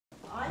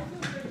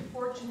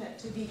fortunate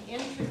to be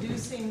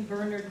introducing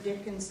Bernard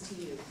Dickens to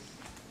you.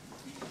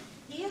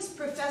 He is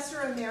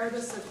Professor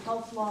Emeritus of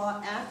Health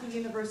Law at the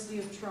University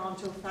of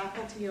Toronto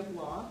Faculty of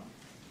Law.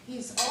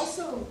 He's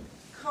also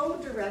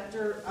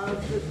co-director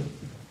of the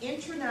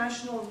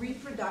International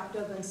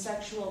Reproductive and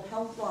Sexual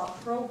Health Law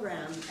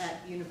Program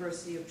at the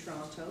University of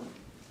Toronto.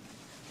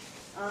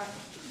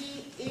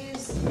 He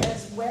is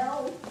as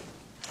well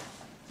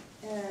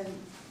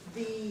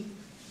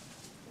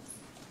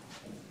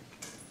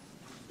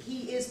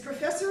he is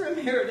Professor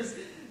Emeritus.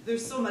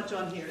 There's so much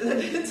on here that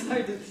it's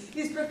hard to.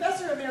 He's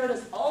Professor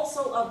Emeritus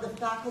also of the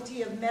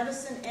Faculty of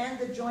Medicine and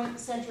the Joint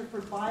Center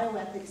for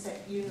Bioethics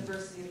at the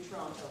University of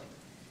Toronto.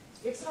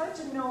 It's hard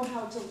to know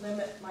how to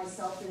limit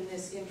myself in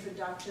this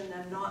introduction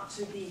and not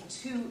to be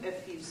too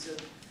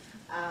effusive.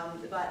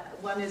 But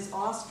one is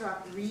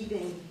awestruck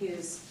reading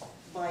his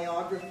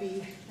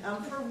biography.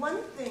 For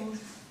one thing,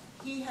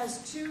 he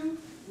has 2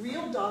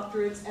 real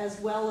doctorates as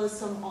well as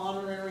some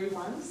honorary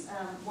ones.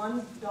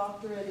 One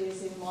doctorate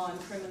is in law and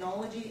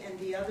criminology, and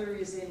the other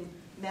is in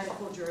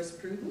medical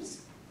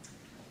jurisprudence.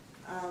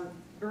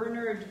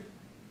 Bernard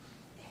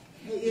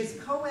is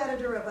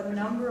co-editor of a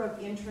number of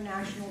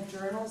international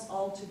journals,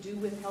 all to do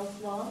with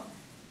health law.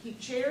 He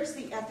chairs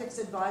the Ethics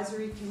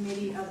Advisory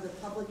Committee of the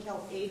Public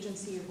Health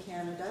Agency of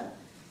Canada.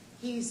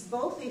 He's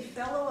both a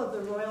Fellow of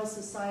the Royal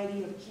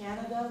Society of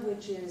Canada,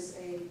 which is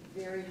a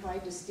very high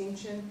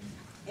distinction,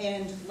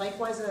 and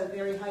likewise a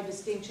very high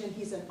distinction,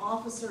 he's an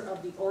Officer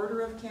of the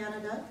Order of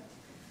Canada.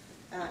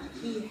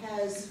 He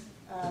has,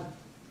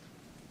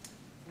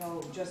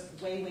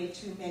 just way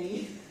too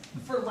many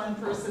for one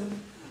person,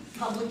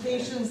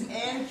 publications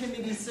and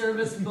committee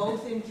service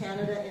both in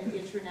Canada and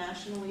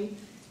internationally.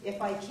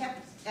 If I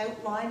kept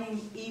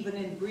outlining even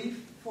in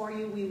brief for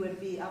you, we would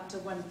be up to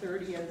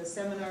 1:30 and the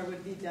seminar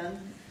would be done.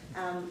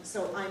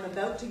 So I'm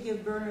about to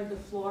give Bernard the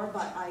floor,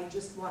 but I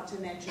just want to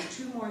mention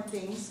 2 more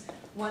things.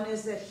 One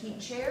is that he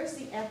chairs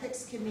the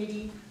Ethics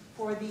Committee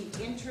for the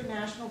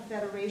International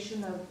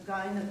Federation of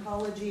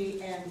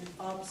Gynecology and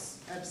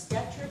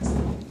Obstetrics,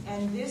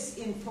 and this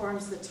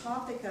informs the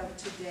topic of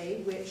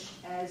today, which,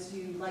 as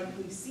you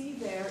likely see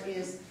there,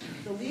 is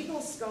the legal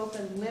scope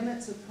and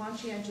limits of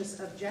conscientious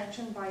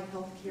objection by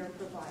healthcare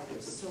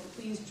providers. So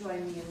please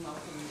join me in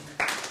welcoming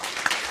him.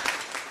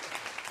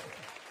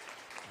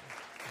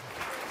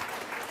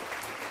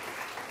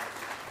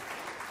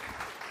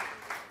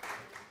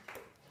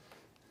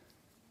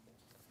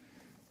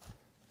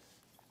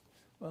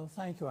 Well,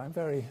 thank you. I'm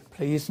very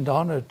pleased and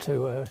honoured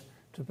to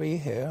be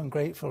here. I'm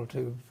grateful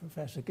to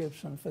Professor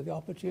Gibson for the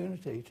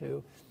opportunity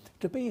to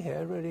be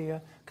here, really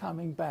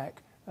coming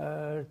back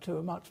to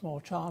a much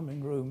more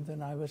charming room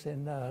than I was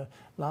in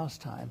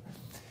last time.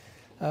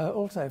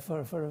 Also for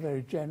a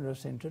very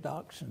generous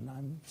introduction.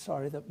 I'm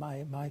sorry that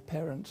my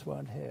parents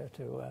weren't here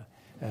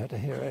to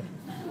hear it.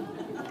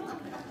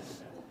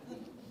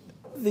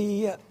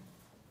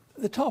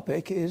 The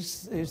topic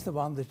is the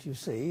one that you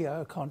see,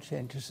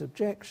 conscientious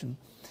objection.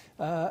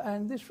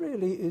 And this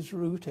really is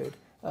rooted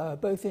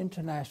both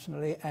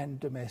internationally and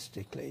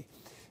domestically.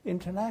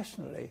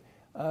 Internationally,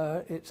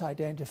 it's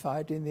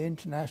identified in the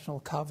International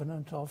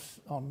Covenant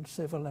on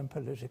Civil and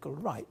Political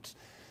Rights.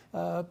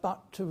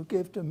 But to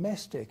give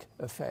domestic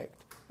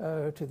effect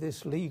to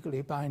this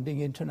legally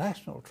binding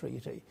international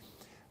treaty,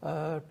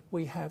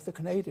 we have the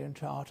Canadian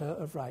Charter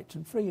of Rights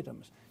and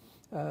Freedoms,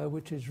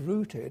 which is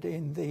rooted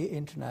in the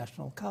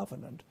International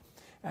Covenant,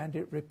 and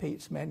it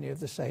repeats many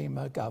of the same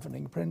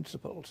governing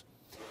principles.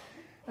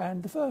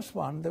 And the first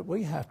one that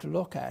we have to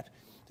look at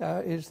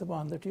is the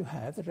one that you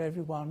have, that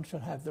everyone shall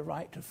have the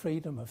right to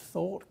freedom of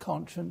thought,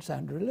 conscience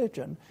and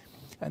religion,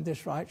 and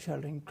this right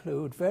shall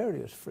include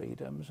various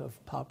freedoms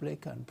of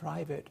public and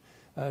private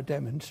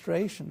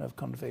demonstration of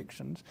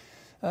convictions,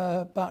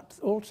 but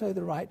also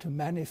the right to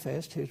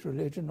manifest his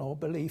religion or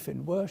belief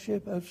in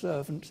worship,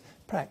 observance,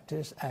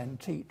 practice and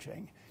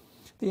teaching.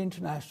 The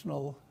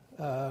International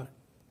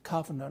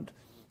Covenant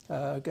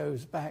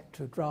goes back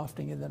to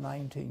drafting in the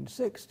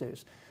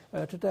 1960s.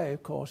 Today,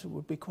 of course, it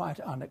would be quite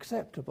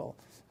unacceptable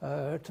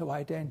to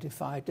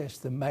identify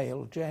just the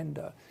male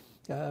gender.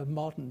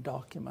 Modern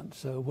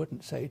documents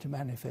wouldn't say to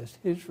manifest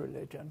his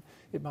religion.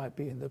 It might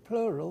be in the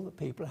plural, that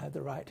people have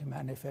the right to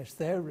manifest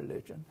their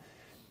religion,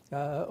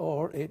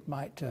 or it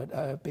might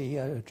be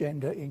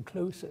gender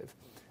inclusive.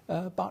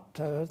 But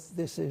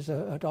this is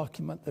a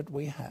document that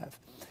we have.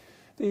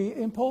 The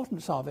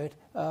importance of it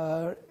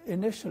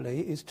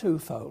initially is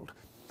twofold.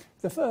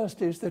 The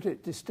first is that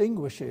it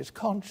distinguishes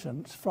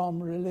conscience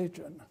from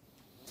religion.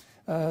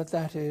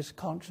 That is,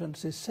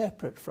 conscience is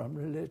separate from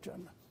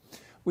religion.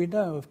 We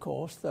know, of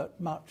course,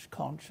 that much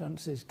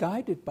conscience is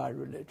guided by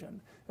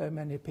religion.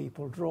 Many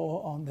people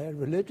draw on their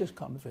religious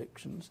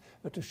convictions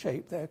to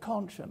shape their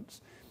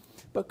conscience.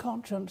 But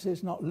conscience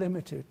is not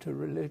limited to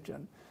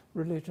religion.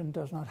 Religion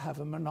does not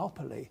have a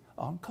monopoly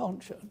on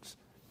conscience.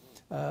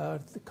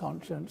 The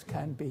conscience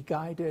can be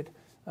guided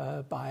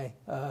by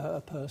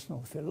a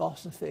personal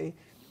philosophy,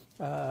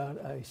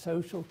 a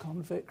social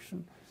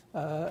conviction,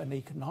 an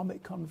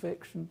economic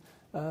conviction,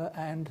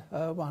 and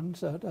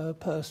one's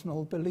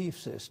personal belief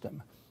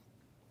system.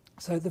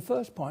 So the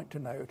first point to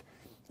note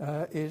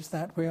is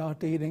that we are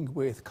dealing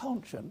with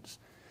conscience,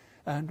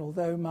 and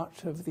although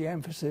much of the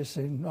emphasis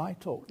in my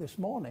talk this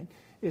morning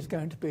is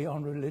going to be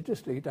on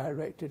religiously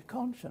directed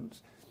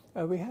conscience,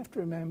 we have to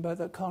remember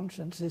that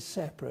conscience is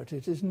separate.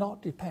 It is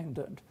not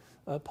dependent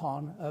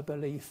upon a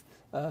belief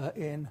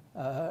in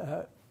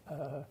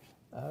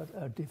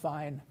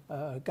divine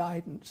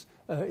guidance.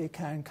 It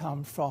can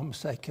come from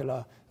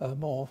secular,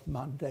 more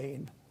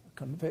mundane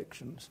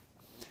convictions.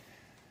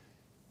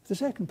 The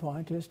second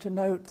point is to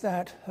note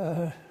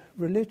that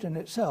religion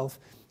itself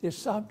is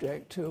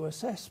subject to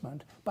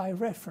assessment by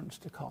reference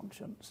to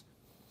conscience.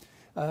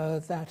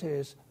 That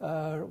is,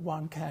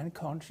 one can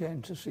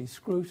conscientiously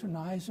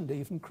scrutinize and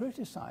even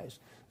criticize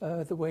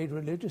the way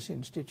religious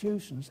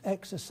institutions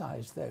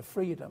exercise their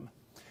freedom.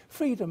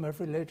 Freedom of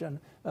religion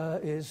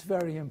is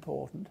very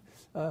important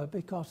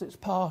because it's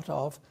part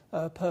of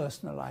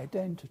personal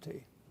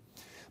identity.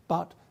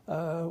 But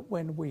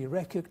when we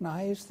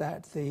recognize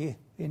that the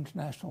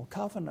International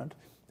Covenant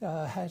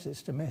has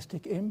its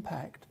domestic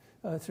impact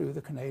through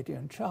the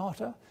Canadian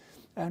Charter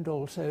and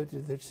also the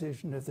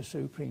decision of the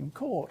Supreme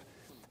Court,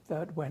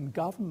 that when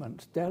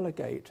governments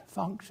delegate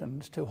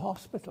functions to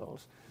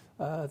hospitals,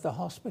 the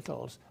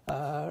hospitals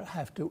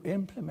have to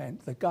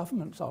implement the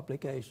government's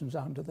obligations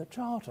under the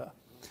Charter,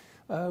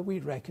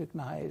 we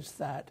recognise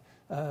that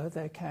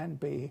there can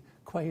be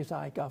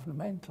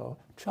quasi-governmental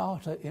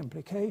charter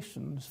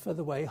implications for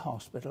the way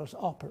hospitals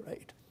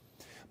operate.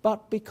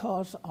 But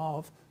because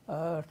of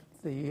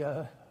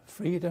the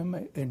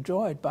freedom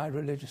enjoyed by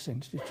religious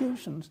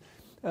institutions,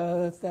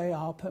 they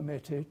are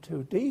permitted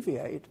to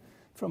deviate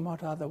from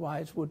what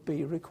otherwise would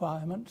be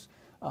requirements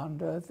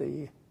under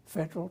the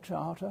Federal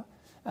Charter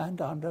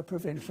and under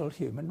provincial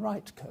human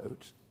rights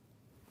codes.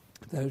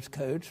 Those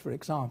codes, for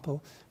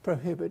example,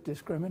 prohibit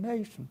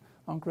discrimination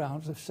on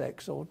grounds of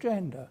sex or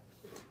gender.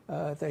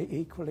 They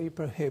equally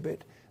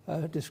prohibit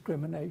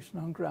discrimination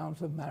on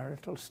grounds of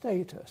marital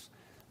status.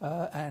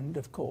 And,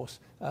 of course,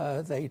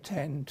 they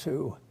tend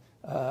to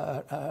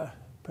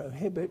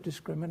prohibit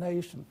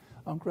discrimination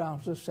on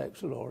grounds of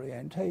sexual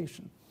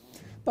orientation.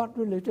 But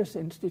religious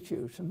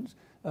institutions,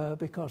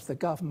 because the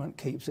government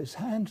keeps its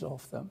hands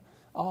off them,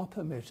 are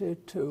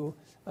permitted to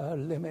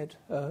limit,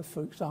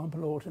 for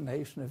example,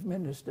 ordination of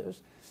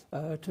ministers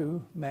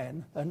to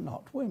men and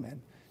not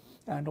women.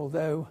 And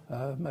although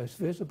most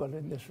visible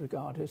in this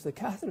regard is the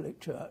Catholic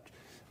Church,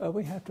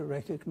 we have to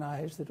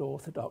recognize that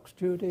Orthodox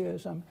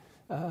Judaism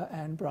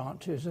and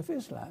branches of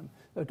Islam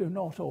do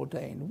not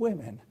ordain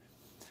women.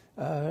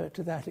 To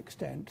that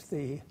extent,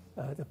 the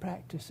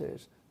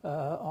practices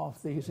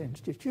of these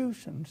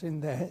institutions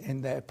in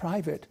their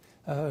private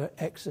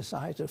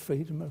exercise of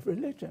freedom of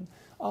religion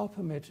are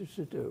permitted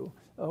to do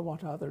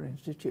what other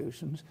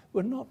institutions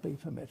would not be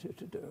permitted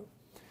to do.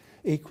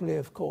 Equally,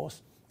 of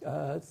course,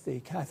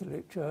 the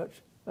Catholic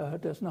Church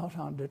does not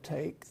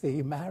undertake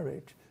the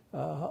marriage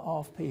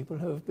of people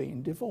who have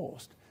been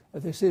divorced.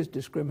 This is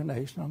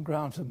discrimination on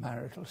grounds of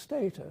marital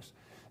status.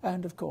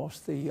 And, of course,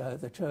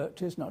 the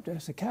churches, not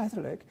just the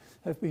Catholic,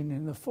 have been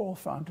in the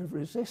forefront of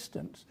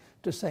resistance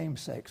to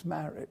same-sex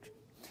marriage.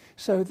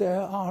 So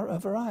there are a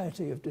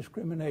variety of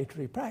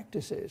discriminatory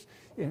practices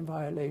in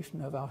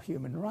violation of our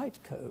human rights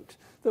codes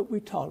that we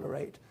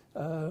tolerate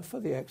for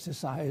the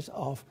exercise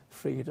of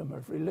freedom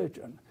of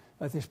religion.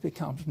 This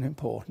becomes an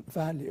important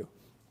value.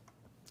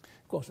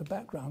 Of course, the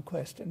background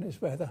question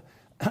is whether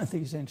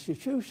these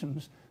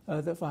institutions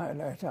that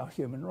violate our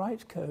human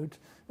rights codes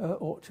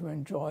ought to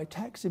enjoy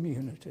tax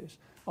immunities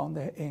on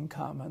their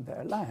income and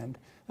their land,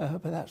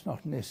 but that's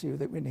not an issue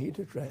that we need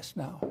to address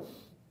now.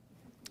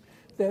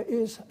 There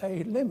is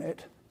a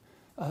limit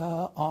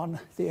on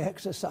the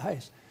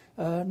exercise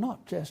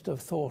not just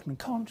of thought and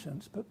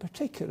conscience, but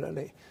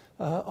particularly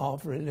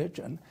of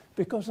religion,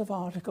 because of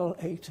Article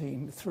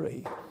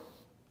 18.3.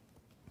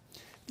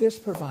 This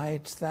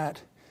provides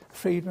that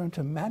freedom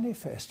to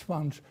manifest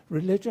one's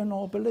religion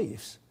or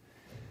beliefs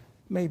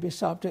may be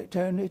subject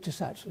only to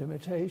such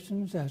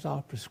limitations as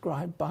are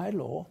prescribed by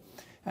law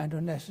and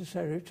are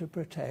necessary to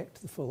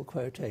protect, the full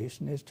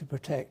quotation is, to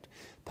protect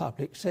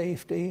public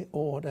safety,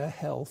 order,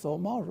 health or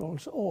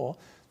morals, or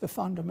the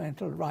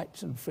fundamental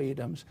rights and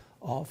freedoms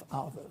of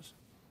others.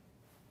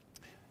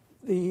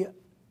 The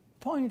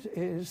point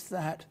is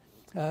that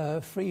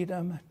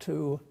freedom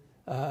to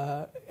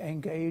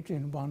engage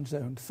in one's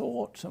own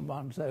thoughts and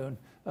one's own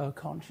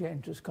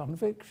conscientious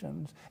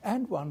convictions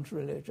and one's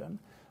religion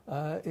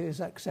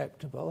is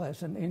acceptable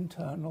as an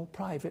internal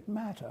private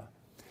matter.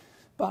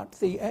 But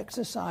the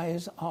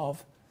exercise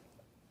of,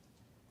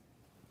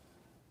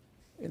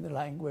 in the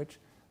language,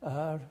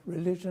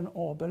 religion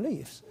or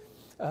beliefs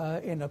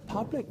in a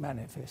public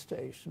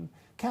manifestation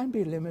can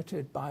be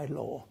limited by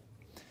law.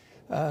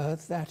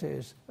 That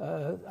is,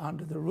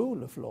 under the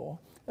rule of law,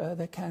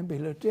 there can be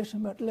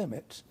legitimate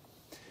limits.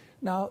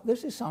 Now,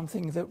 this is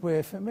something that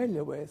we're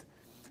familiar with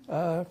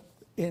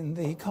in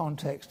the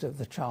context of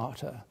the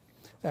Charter.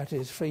 That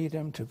is,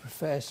 freedom to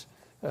profess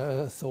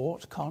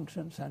thought,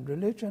 conscience and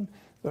religion,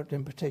 but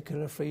in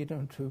particular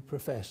freedom to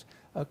profess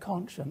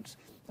conscience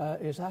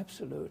is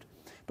absolute.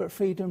 but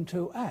freedom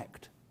to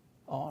act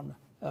on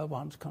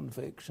one's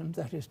conviction,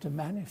 that is to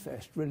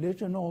manifest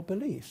religion or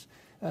beliefs,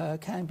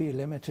 can be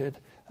limited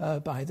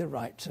by the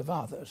rights of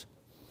others.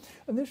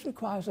 And this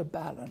requires a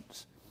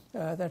balance,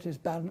 that is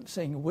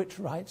balancing which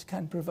rights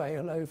can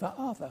prevail over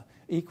other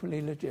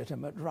equally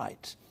legitimate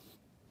rights.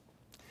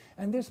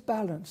 And this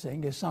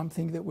balancing is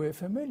something that we're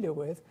familiar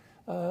with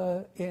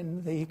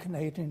in the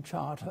Canadian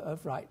Charter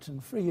of Rights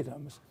and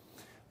Freedoms.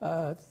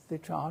 The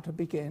Charter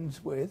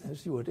begins with,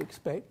 as you would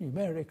expect,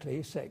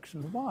 numerically,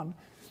 Section 1,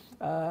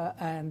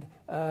 and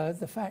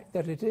the fact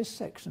that it is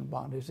Section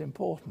 1 is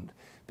important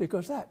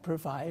because that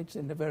provides,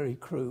 in a very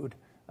crude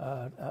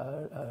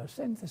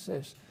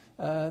synthesis,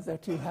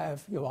 that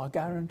you are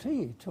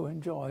guaranteed to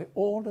enjoy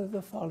all of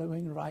the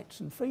following rights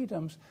and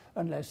freedoms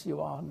unless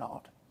you are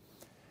not.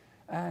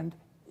 And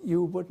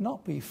you would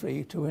not be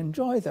free to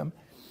enjoy them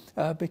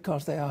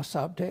because they are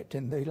subject,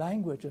 in the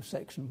language of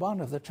Section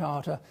 1 of the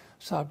Charter,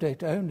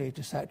 subject only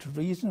to such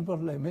reasonable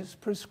limits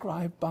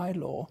prescribed by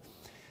law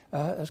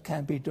as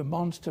can be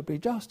demonstrably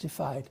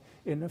justified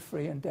in a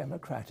free and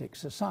democratic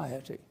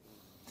society.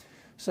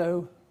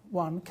 So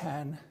one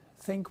can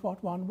think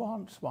what one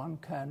wants, one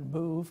can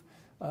move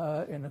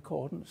in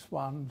accordance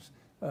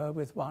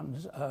with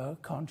one's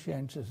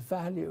conscientious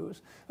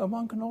values, and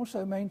one can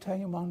also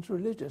maintain one's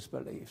religious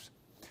beliefs.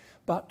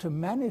 But to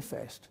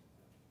manifest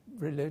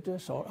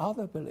religious or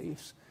other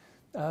beliefs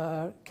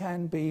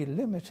can be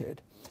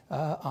limited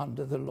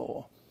under the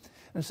law.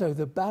 And so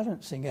the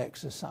balancing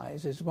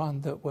exercise is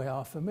one that we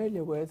are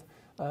familiar with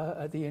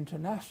at the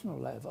international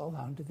level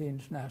under the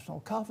International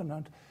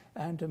Covenant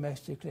and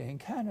domestically in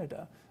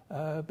Canada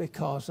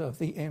because of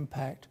the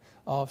impact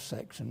of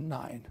Section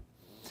 9.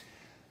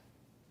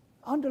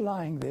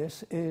 Underlying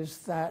this is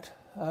that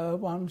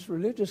one's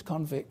religious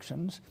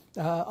convictions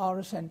are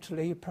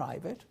essentially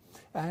private,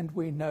 and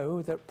we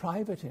know that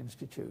private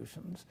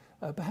institutions,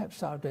 perhaps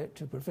subject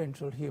to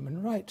provincial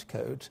human rights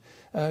codes,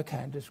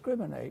 can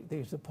discriminate.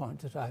 These are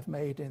points that I've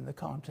made in the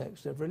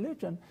context of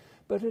religion,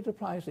 but it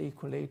applies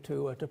equally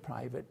to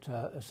private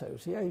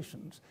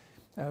associations.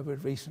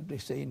 We've recently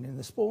seen in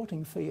the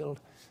sporting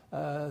field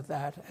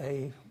that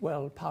a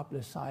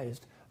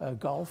well-publicized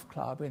golf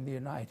club in the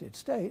United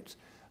States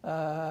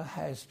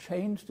has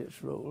changed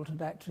its rules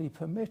and actually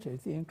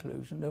permitted the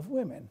inclusion of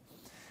women.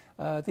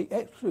 The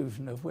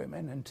exclusion of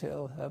women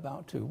until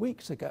about 2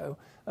 weeks ago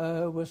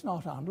was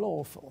not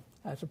unlawful.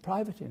 As a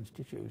private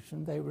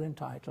institution, they were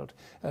entitled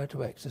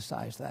to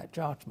exercise that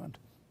judgment.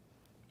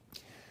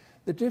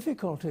 The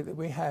difficulty that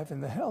we have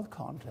in the health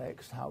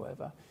context,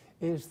 however,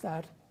 is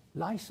that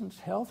licensed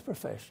health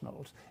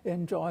professionals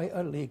enjoy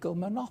a legal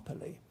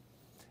monopoly.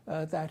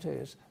 That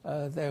is,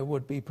 there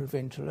would be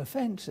provincial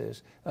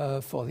offences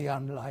for the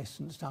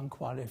unlicensed,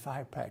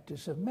 unqualified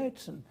practice of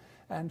medicine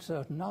and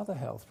certain other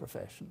health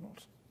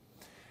professionals.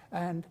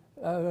 And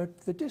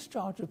the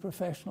discharge of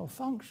professional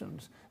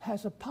functions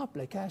has a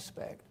public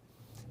aspect,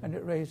 and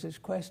it raises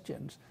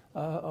questions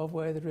of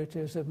whether it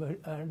is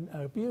an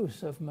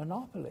abuse of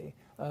monopoly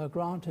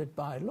granted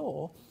by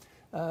law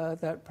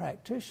that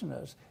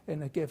practitioners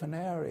in a given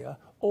area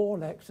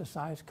all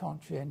exercise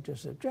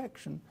conscientious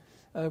objection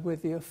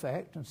with the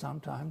effect, and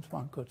sometimes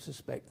one could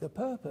suspect the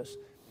purpose,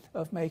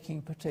 of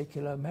making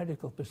particular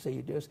medical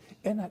procedures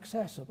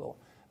inaccessible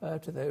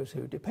to those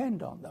who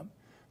depend on them.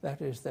 That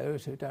is,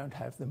 those who don't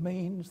have the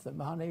means, the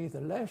money,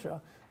 the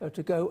leisure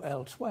to go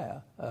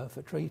elsewhere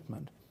for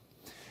treatment.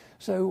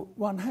 So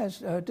one has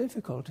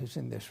difficulties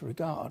in this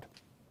regard.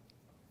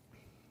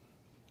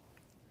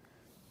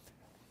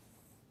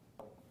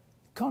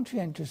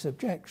 Conscientious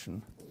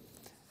objection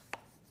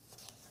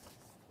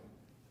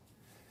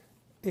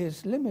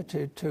is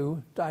limited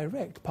to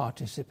direct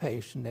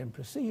participation in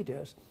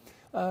procedures,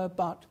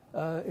 but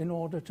in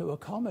order to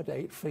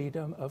accommodate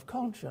freedom of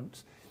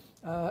conscience,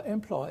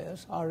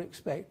 employers are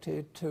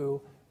expected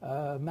to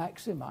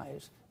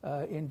maximize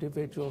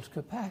individuals'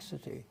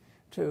 capacity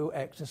to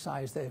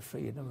exercise their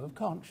freedom of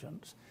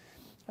conscience.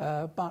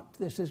 But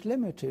this is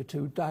limited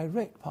to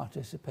direct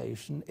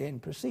participation in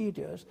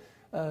procedures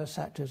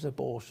such as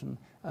abortion,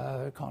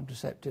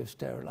 contraceptive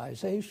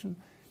sterilization,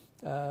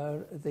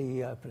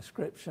 the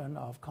prescription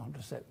of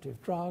contraceptive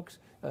drugs,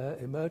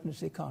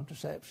 emergency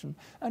contraception,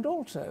 and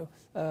also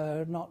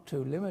not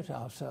to limit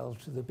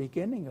ourselves to the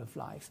beginning of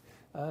life.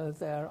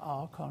 There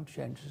are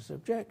conscientious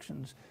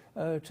objections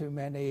to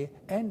many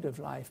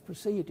end-of-life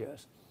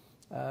procedures.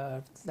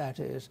 That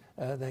is,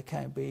 there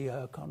can be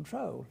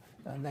control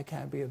and there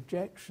can be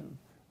objection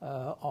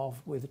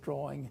of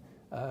withdrawing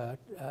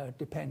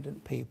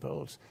dependent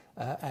people's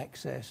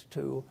access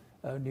to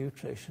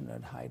nutrition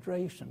and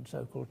hydration,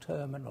 so-called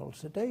terminal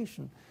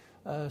sedation.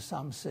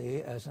 Some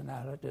see as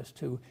analogous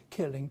to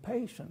killing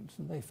patients,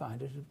 and they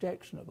find it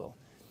objectionable.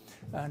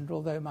 And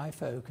although my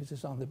focus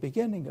is on the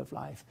beginning of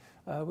life,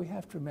 we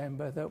have to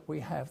remember that we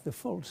have the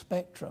full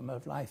spectrum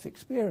of life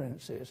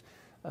experiences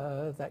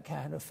that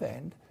can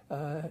offend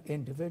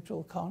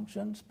individual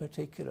conscience,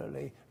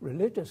 particularly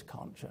religious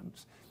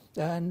conscience.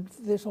 And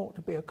this ought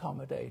to be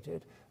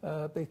accommodated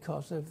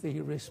because of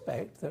the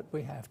respect that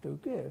we have to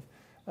give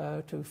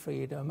to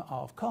freedom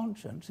of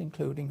conscience,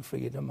 including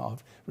freedom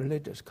of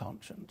religious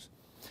conscience.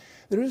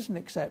 There is an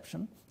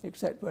exception,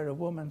 except where a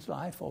woman's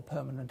life or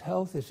permanent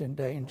health is in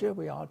danger.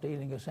 We are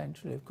dealing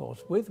essentially, of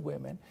course, with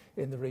women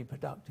in the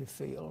reproductive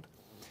field.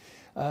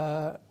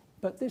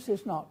 But this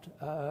is not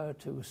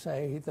to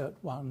say that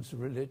one's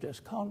religious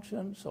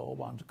conscience or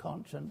one's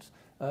conscience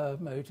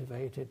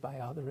motivated by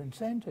other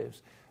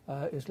incentives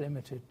is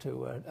limited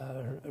to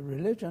a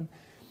religion.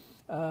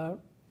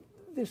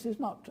 This is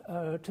not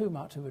too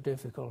much of a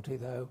difficulty,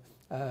 though,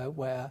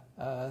 where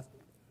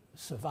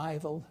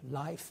survival,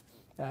 life,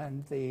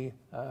 and the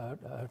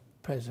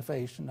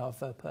preservation of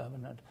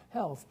permanent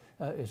health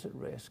is at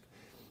risk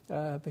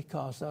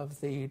because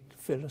of the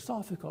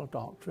philosophical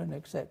doctrine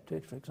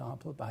accepted, for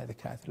example, by the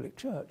Catholic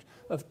Church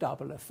of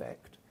double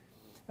effect.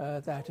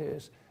 That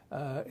is,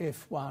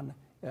 if one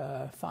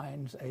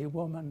finds a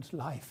woman's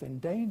life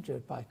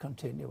endangered by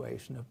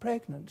continuation of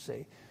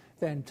pregnancy,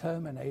 then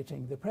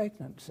terminating the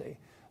pregnancy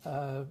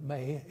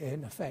may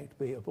in effect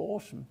be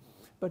abortion,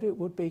 but it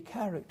would be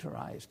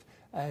characterized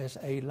as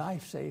a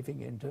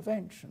life-saving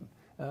intervention.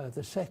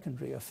 The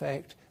secondary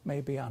effect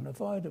may be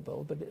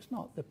unavoidable, but it's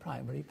not the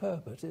primary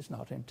purpose, it's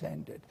not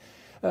intended.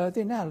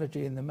 The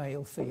analogy in the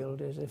male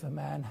field is if a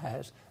man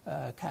has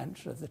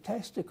cancer of the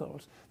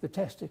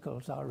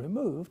testicles are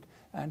removed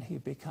and he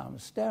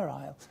becomes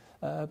sterile,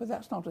 but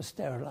that's not a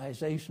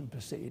sterilization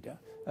procedure,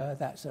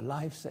 that's a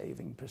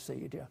life-saving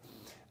procedure.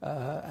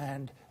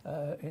 And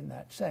in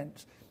that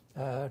sense,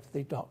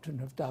 the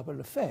doctrine of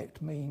double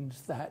effect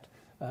means that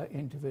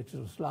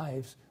individuals'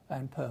 lives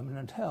and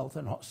permanent health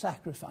are not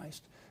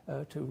sacrificed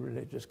to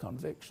religious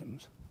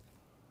convictions.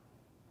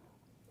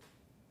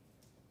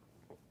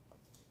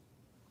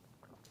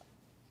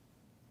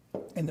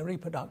 In the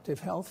reproductive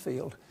health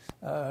field,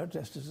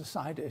 just as a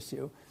side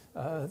issue,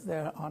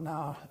 there are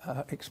now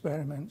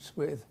experiments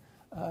with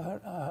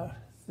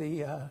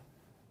the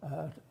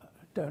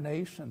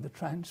donation, the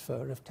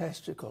transfer of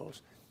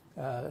testicles,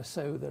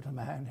 so that a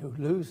man who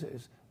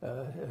loses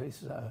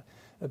his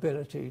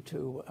ability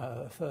to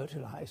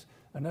fertilize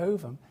an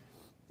ovum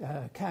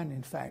can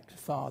in fact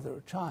father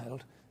a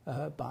child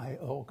by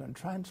organ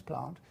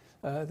transplant.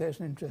 There's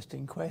an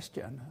interesting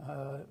question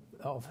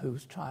of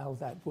whose child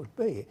that would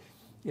be.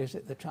 Is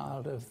it the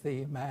child of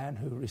the man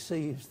who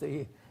receives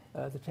the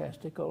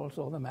testicles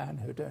or the man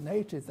who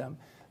donated them?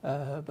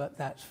 But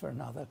that's for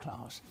another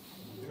class.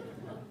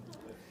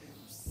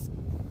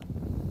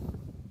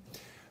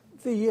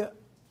 The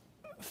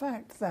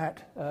fact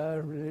that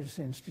religious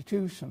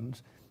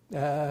institutions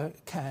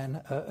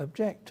can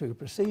object to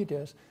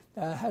procedures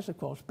has, of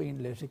course,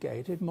 been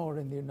litigated more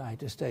in the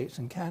United States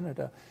and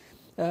Canada.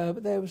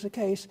 But there was a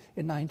case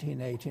in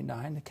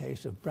 1989, a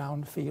case of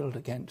Brownfield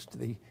against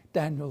the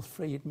Daniel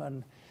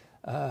Friedman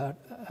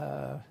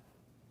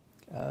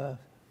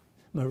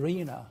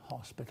Marina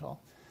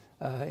Hospital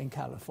in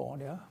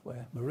California,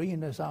 where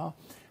marinas are.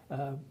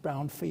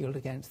 Brownfield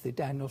against the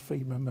Daniel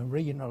Friedman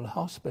Marina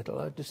Hospital,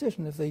 a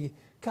decision of the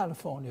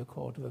California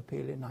Court of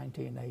Appeal in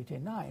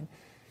 1989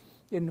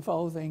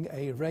 involving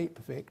a rape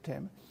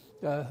victim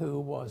who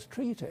was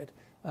treated,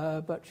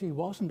 but she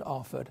wasn't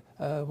offered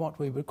what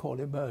we would call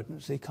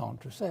emergency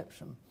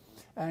contraception.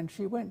 And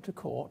she went to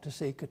court to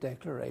seek a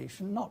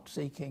declaration, not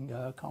seeking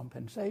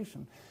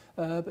compensation,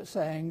 but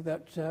saying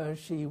that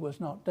she was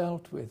not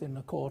dealt with in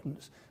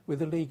accordance with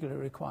the legally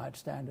required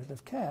standard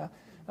of care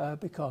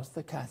because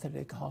the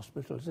Catholic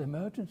Hospital's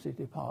emergency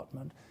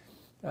department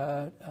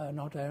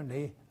not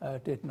only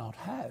did not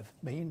have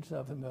means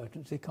of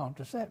emergency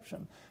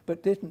contraception,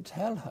 but didn't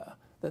tell her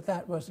that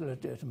that was a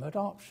legitimate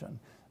option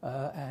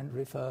and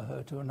refer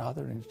her to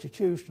another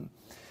institution.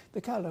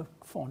 The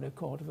California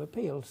Court of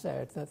Appeal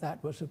said that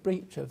that was a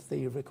breach of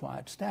the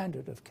required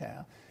standard of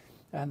care,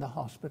 and the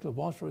hospital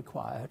was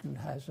required and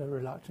has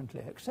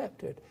reluctantly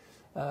accepted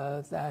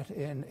that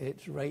in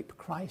its rape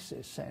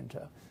crisis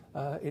center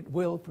it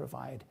will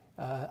provide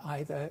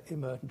either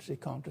emergency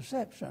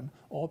contraception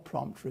or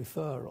prompt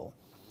referral.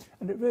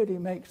 And it really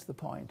makes the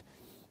point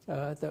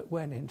that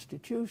when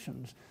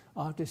institutions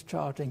are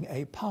discharging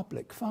a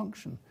public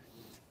function,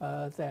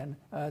 then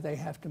they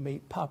have to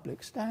meet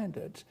public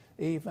standards,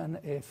 even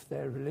if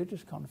their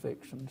religious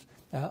convictions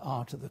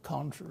are to the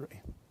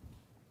contrary.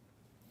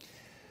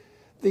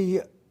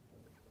 The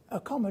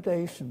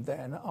accommodation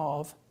then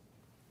of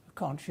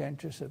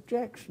conscientious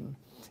objection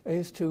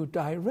is to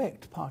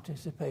direct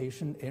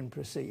participation in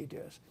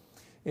procedures.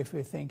 If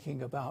we're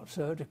thinking about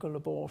surgical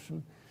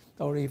abortion,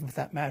 or even for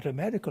that matter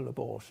medical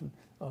abortion,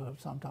 or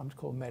sometimes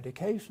called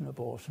medication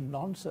abortion,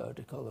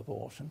 non-surgical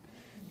abortion,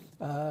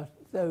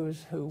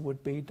 those who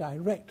would be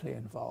directly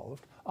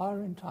involved are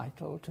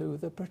entitled to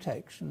the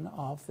protection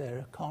of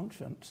their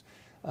conscience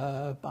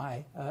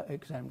by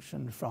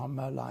exemption from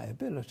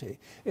liability.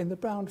 In the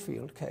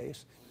Brownfield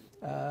case,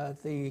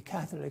 the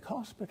Catholic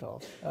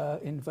hospital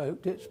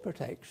invoked its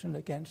protection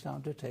against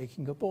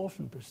undertaking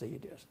abortion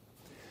procedures.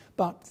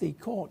 But the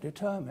court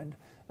determined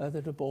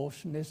that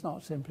abortion is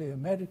not simply a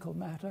medical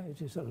matter,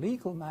 it is a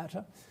legal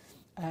matter,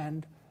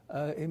 and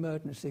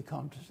emergency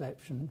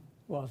contraception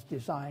was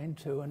designed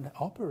to and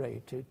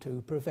operated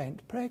to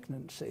prevent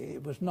pregnancy.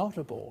 It was not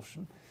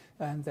abortion,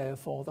 and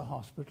therefore the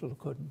hospital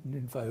couldn't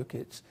invoke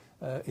its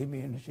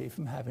immunity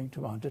from having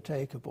to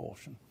undertake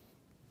abortion.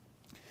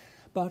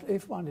 But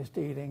if one is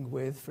dealing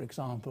with, for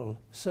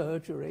example,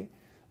 surgery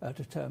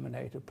to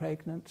terminate a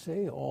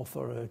pregnancy, or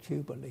for a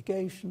tubal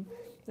ligation,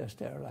 a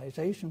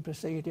sterilization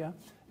procedure,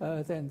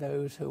 then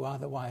those who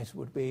otherwise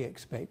would be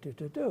expected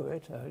to do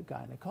it,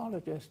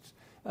 gynecologists,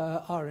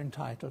 are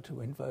entitled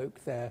to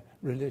invoke their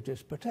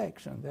religious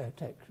protection, their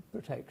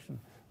protection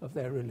of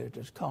their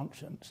religious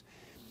conscience.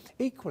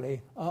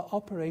 Equally,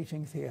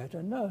 operating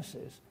theatre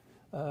nurses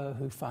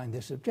who find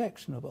this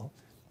objectionable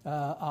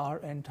are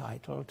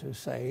entitled to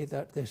say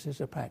that this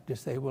is a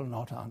practice they will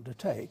not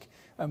undertake.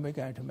 And we're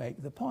going to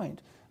make the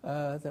point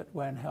that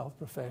when health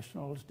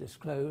professionals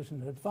disclose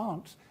in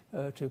advance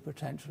to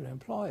potential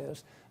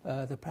employers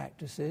the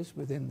practices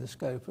within the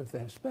scope of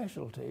their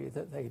specialty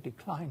that they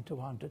decline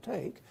to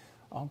undertake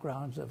on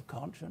grounds of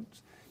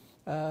conscience,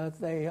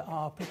 they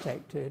are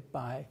protected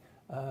by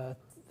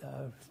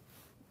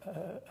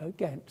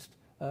against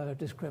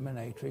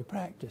discriminatory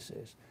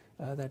practices.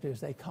 That is,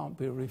 they can't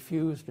be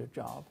refused a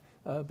job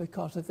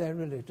because of their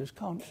religious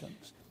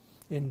conscience.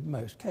 In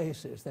most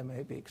cases, there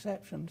may be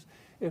exceptions.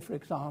 If, for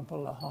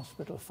example, a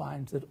hospital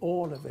finds that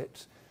all of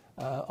its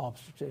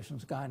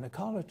obstetricians,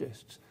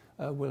 gynecologists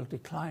will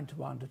decline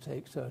to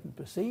undertake certain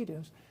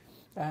procedures,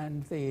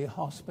 and the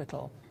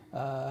hospital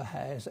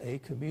has a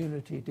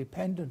community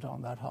dependent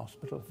on that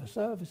hospital for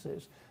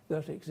services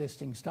that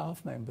existing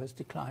staff members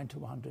decline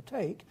to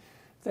undertake,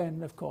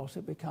 then, of course,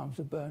 it becomes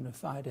a bona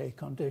fide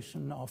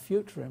condition of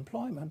future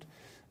employment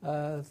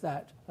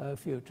that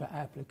future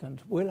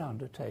applicants will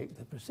undertake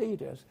the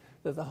procedures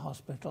that the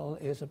hospital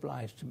is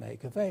obliged to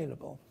make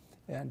available.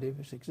 And if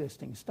its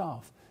existing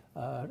staff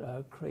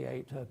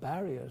create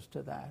barriers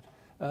to that,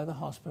 the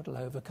hospital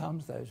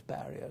overcomes those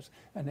barriers,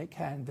 and it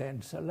can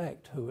then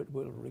select who it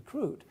will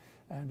recruit.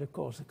 And, of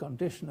course, the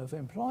condition of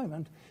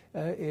employment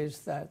is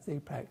that the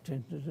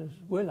practitioners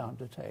will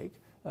undertake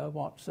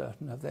what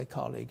certain of their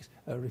colleagues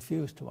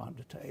refuse to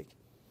undertake.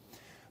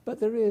 But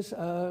there is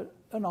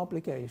an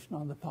obligation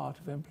on the part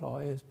of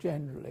employers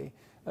generally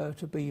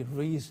to be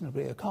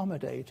reasonably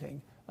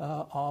accommodating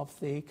of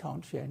the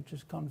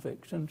conscientious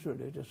convictions,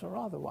 religious or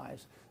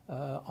otherwise,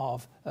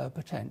 of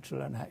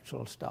potential and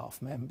actual staff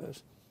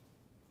members.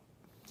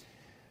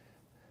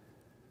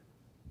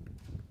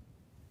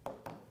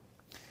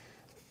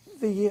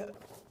 The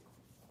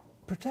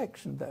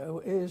protection,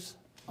 though, is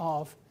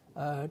of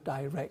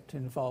direct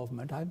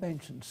involvement. I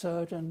mentioned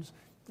surgeons,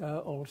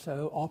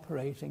 also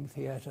operating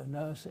theatre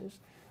nurses,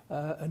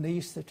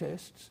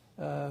 anaesthetists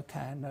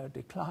can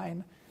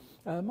decline.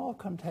 More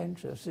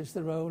contentious is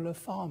the role of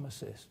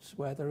pharmacists,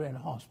 whether in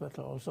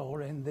hospitals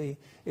or in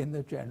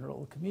the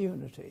general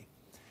community.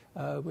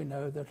 We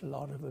know that a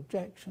lot of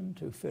objection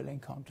to filling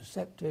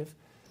contraceptive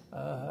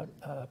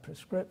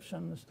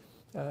prescriptions,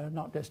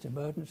 not just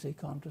emergency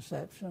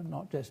contraception,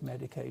 not just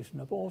medication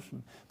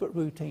abortion, but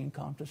routine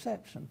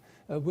contraception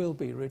will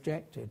be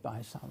rejected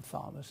by some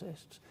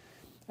pharmacists.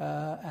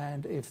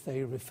 And if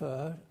they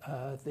refer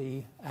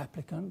the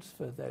applicants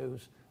for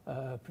those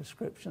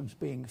prescriptions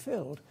being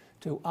filled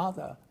to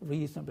other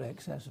reasonably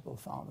accessible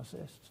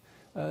pharmacists,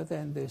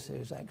 then this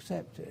is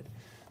accepted.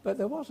 But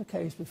there was a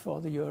case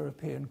before the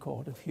European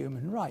Court of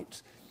Human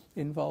Rights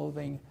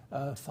involving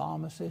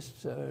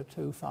pharmacists,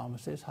 two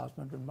pharmacists,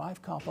 husband and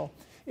wife couple,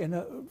 in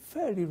a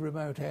fairly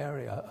remote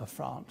area of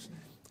France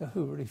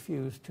who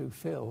refused to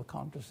fill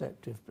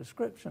contraceptive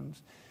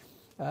prescriptions.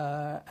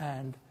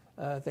 And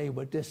they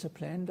were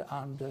disciplined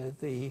under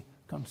the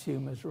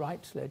consumers'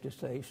 rights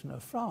legislation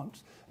of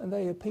France, and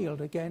they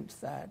appealed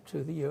against that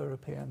to the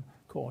European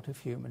Court of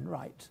Human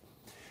Rights.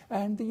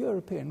 And the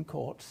European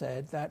Court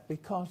said that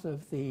because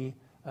of the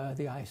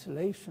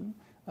isolation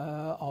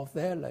of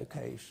their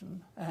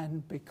location,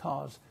 and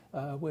because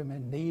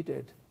women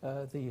needed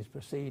these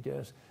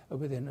procedures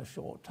within a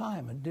short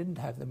time and didn't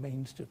have the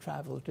means to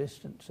travel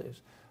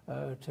distances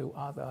to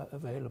other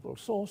available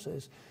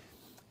sources,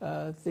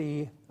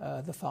 the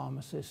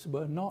pharmacists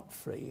were not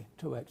free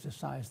to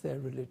exercise their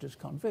religious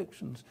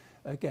convictions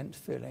against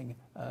filling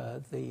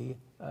the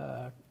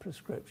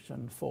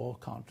prescription for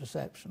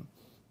contraception.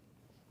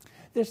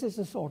 This is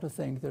the sort of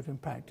thing that in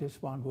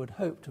practice one would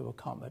hope to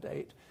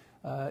accommodate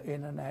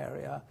in an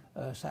area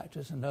such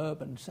as an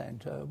urban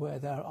centre where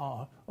there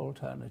are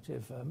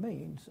alternative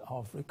means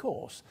of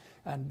recourse,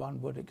 and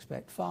one would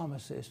expect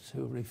pharmacists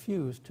who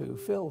refuse to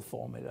fill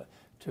formula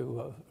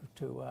to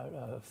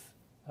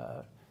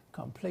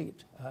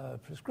complete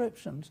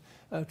prescriptions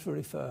to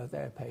refer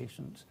their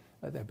patients,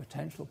 their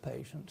potential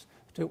patients,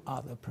 to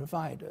other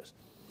providers.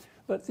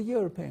 But the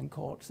European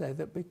Court said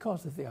that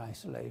because of the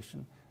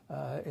isolation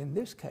in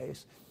this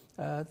case,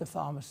 the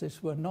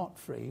pharmacists were not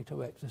free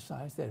to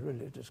exercise their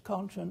religious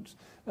conscience.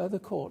 The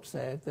court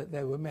said that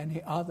there were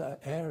many other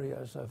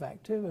areas of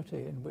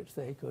activity in which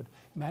they could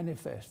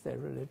manifest their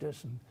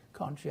religious and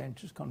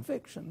conscientious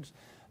convictions,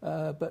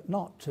 but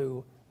not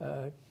to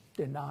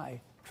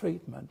deny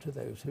treatment to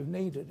those who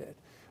needed it.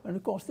 And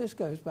of course this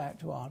goes back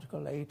to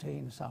Article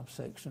 18,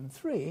 subsection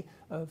 3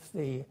 of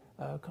the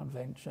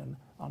Convention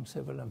on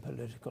Civil and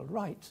Political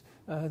Rights.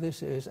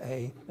 This is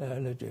a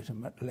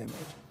legitimate limit.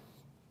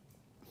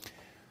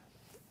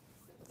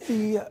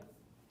 The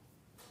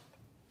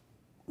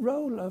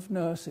role of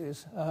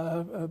nurses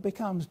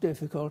becomes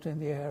difficult in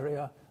the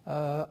area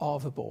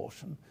of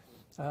abortion.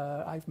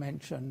 I've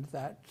mentioned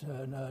that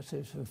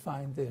nurses who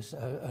find this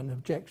an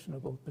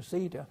objectionable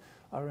procedure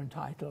are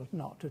entitled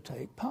not to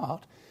take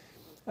part,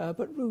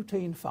 but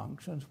routine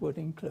functions would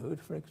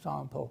include, for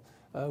example,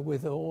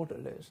 with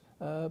orderlies,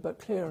 but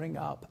clearing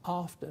up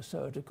after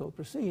surgical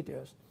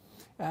procedures.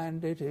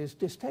 And it is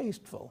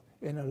distasteful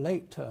in a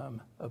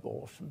late-term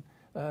abortion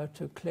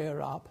to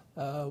clear up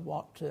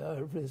what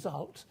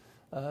results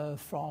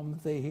from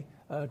the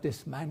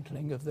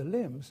dismantling of the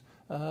limbs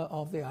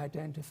of the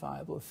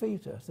identifiable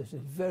fetus. This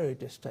is very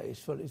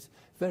distasteful, it's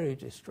very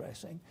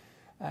distressing,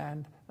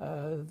 and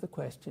the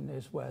question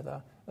is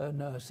whether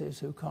nurses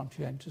who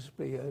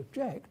conscientiously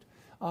object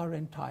are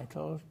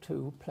entitled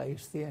to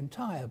place the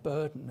entire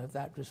burden of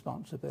that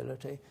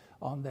responsibility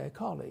on their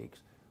colleagues,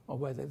 or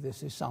whether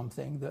this is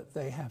something that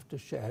they have to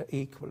share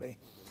equally.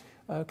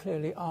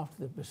 Clearly,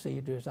 after the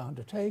procedure is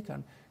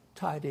undertaken,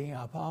 tidying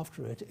up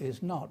after it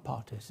is not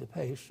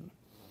participation.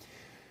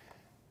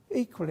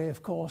 Equally,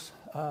 of course,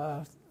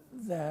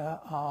 there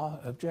are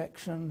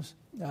objections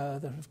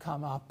that have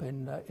come up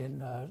in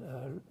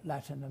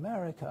Latin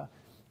America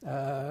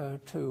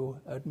to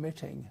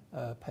admitting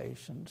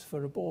patients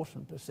for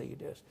abortion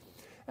procedures.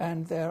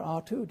 And there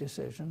are two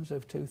decisions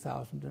of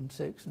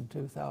 2006 and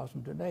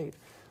 2008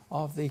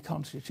 of the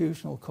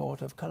Constitutional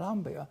Court of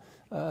Colombia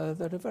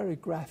that are very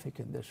graphic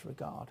in this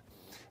regard.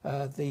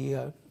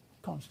 The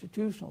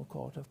Constitutional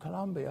Court of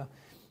Colombia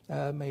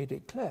made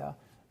it clear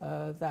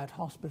that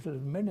hospital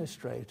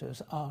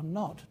administrators are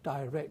not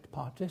direct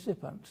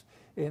participants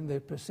in the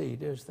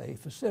procedures they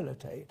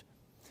facilitate.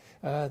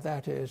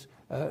 That is,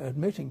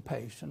 admitting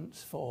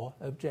patients for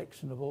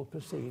objectionable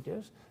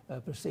procedures,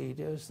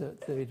 procedures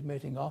that the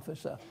admitting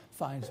officer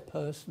finds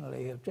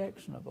personally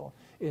objectionable,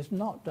 is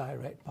not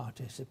direct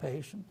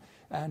participation,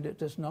 and it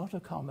does not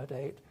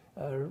accommodate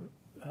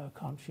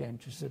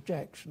conscientious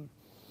objection.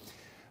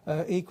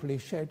 Equally,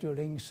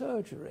 scheduling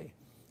surgery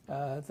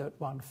that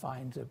one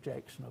finds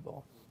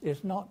objectionable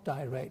is not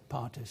direct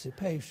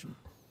participation.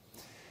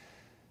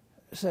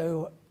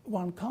 So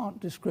one can't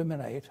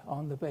discriminate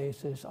on the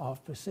basis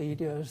of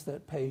procedures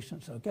that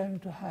patients are going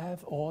to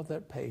have or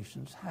that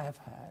patients have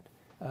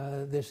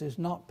had. This is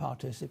not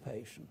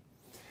participation.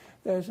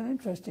 There's an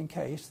interesting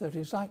case that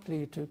is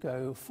likely to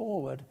go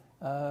forward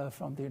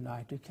from the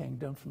United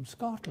Kingdom, from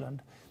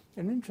Scotland.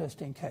 An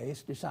interesting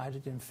case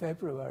decided in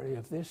February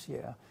of this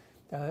year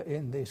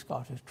in the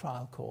Scottish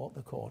Trial Court,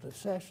 the Court of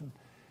Session,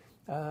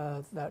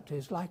 that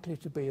is likely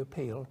to be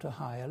appealed to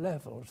higher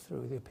levels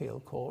through the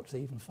appeal courts,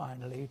 even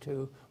finally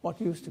to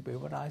what used to be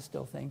what I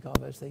still think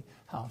of as the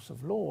House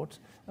of Lords,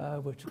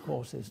 which of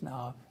course is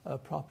now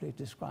properly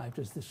described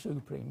as the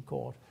Supreme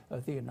Court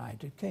of the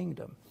United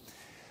Kingdom.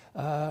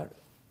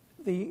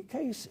 The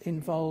case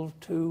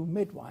involved two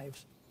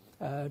midwives,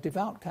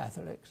 devout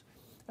Catholics,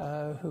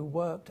 who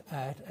worked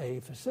at a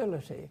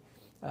facility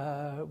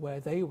where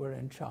they were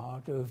in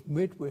charge of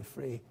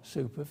midwifery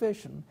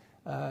supervision,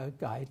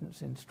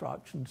 guidance,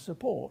 instruction,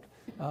 support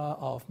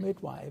of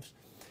midwives,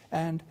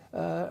 and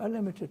a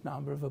limited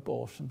number of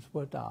abortions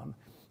were done,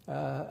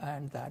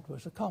 and that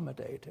was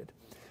accommodated.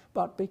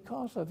 But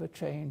because of a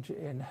change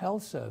in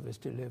health service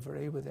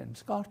delivery within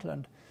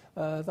Scotland,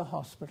 the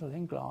hospital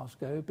in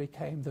Glasgow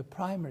became the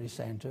primary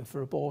centre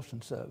for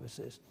abortion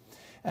services,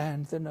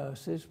 and the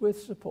nurses, with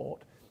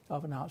support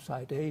of an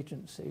outside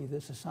agency,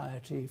 the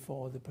Society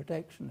for the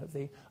Protection of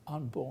the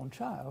Unborn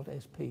Child,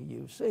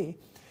 SPUC,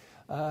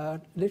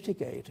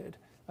 litigated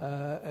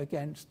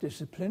against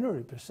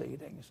disciplinary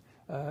proceedings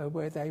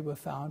where they were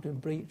found in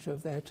breach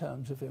of their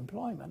terms of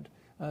employment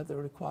that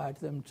required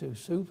them to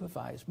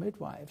supervise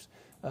midwives,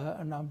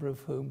 a number of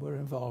whom were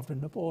involved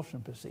in abortion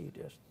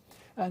procedures.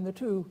 And the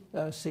two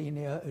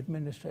senior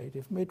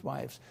administrative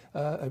midwives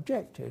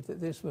objected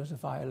that this was a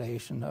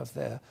violation of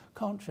their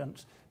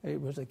conscience. It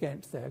was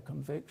against their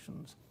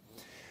convictions.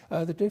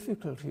 The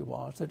difficulty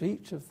was that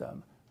each of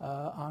them,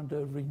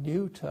 under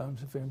renewed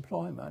terms of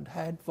employment,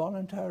 had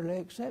voluntarily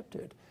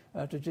accepted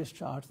to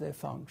discharge their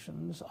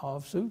functions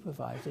of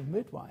supervising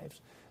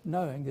midwives,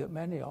 knowing that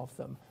many of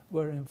them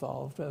were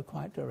involved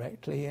quite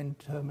directly in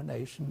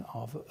termination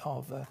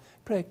of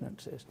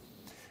pregnancies.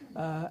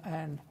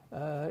 And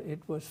it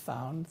was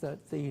found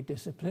that the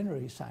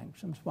disciplinary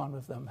sanctions, one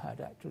of them had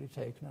actually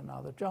taken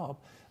another job,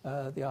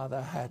 the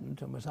other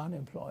hadn't and was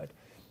unemployed,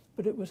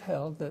 but it was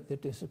held that the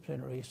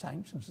disciplinary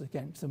sanctions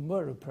against them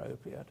were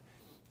appropriate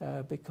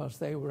because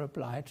they were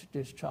obliged to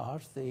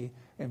discharge the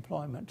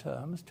employment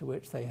terms to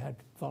which they had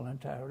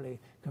voluntarily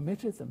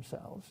committed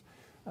themselves,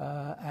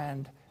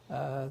 and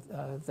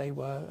they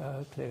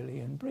were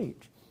clearly in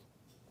breach.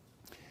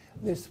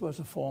 This was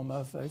a form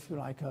of, if you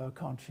like, a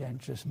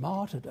conscientious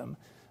martyrdom,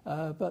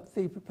 but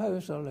the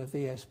proposal of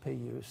the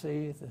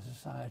SPUC, the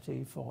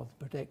Society for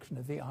the Protection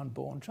of the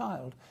Unborn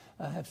Child,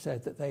 have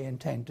said that they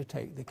intend to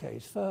take the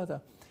case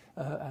further,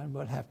 and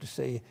we'll have to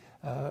see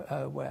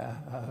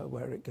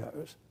where it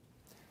goes.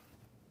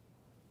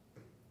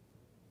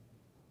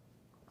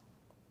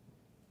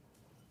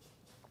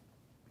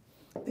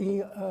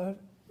 The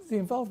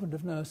involvement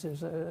of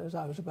nurses, as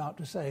I was about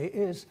to say,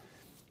 is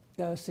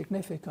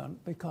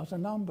significant because a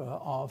number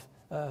of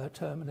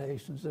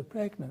terminations of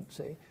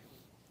pregnancy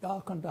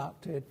are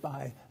conducted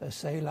by a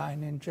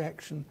saline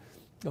injection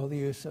or the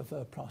use of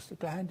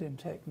prostaglandin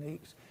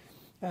techniques,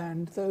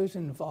 and those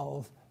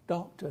involve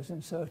doctors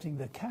inserting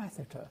the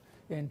catheter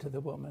into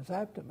the woman's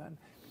abdomen.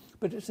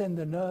 But it's then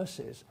the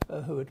nurses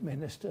who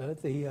administer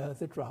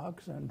the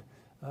drugs and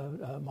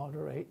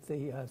moderate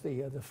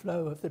the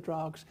flow of the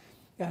drugs,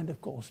 and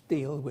of course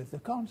deal with the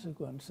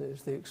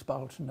consequences, the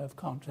expulsion of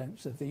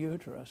contents of the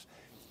uterus.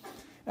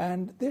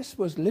 And this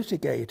was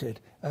litigated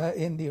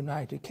in the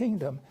United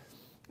Kingdom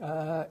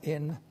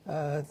in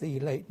the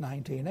late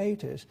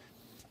 1980s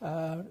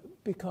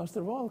because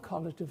the Royal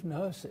College of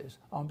Nurses,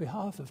 on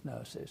behalf of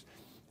nurses,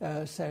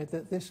 said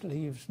that this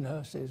leaves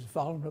nurses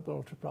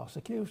vulnerable to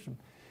prosecution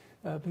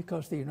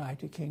because the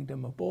United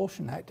Kingdom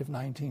Abortion Act of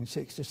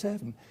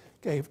 1967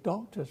 gave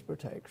doctors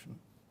protection.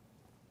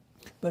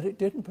 But it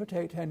didn't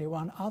protect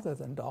anyone other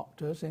than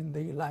doctors in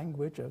the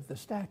language of the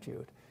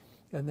statute.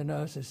 And the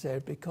nurses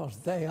said because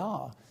they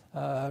are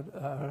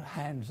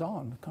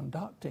hands-on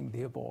conducting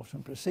the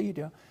abortion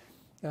procedure,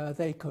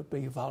 they could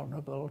be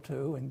vulnerable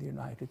to, in the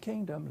United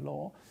Kingdom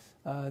law,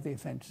 the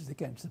Offences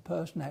Against the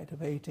Person Act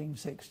of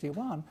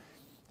 1861.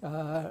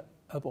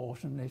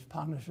 Abortion is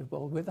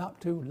punishable with up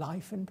to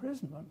life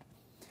imprisonment.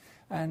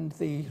 And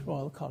the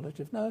Royal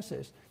College of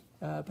Nurses,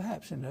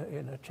 perhaps in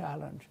a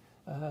challenge,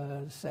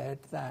 said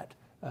that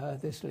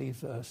this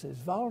leaves nurses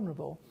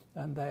vulnerable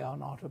and they are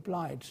not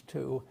obliged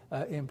to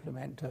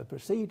implement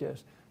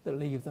procedures that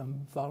leave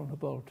them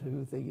vulnerable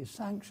to these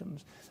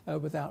sanctions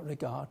without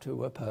regard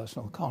to a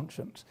personal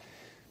conscience.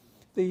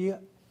 The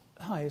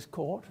highest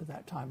court, at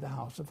that time the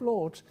House of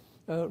Lords,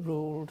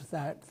 ruled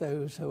that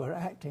those who are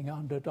acting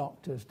under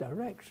doctors'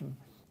 direction,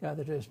 that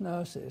is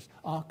nurses,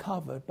 are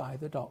covered by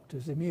the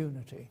doctor's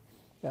immunity,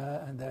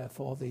 and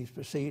therefore these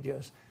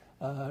procedures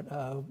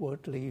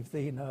would leave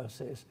the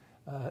nurses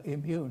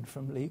immune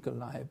from legal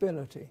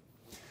liability.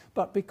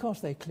 But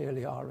because they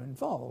clearly are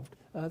involved,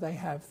 they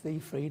have the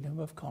freedom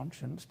of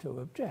conscience to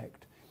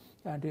object.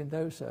 And in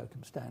those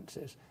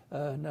circumstances,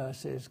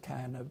 nurses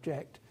can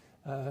object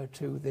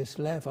to this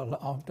level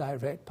of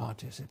direct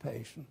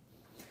participation.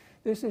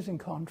 This is in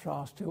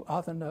contrast to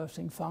other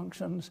nursing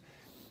functions,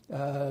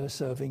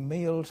 serving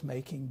meals,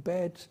 making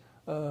beds,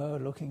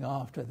 looking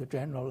after the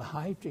general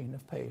hygiene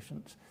of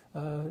patients.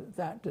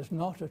 That does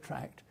not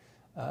attract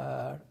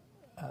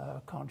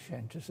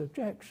conscientious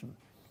objection.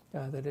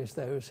 That is,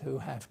 those who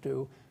have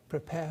to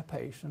prepare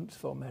patients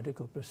for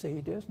medical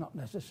procedures, not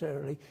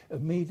necessarily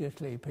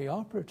immediately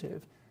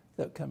preoperative,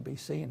 that can be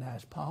seen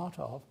as part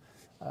of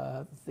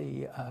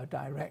the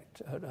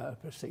direct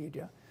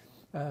procedure,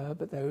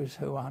 but those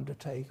who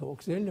undertake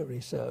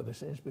auxiliary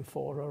services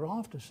before or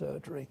after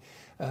surgery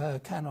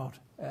cannot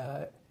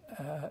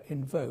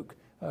invoke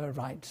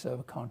rights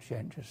of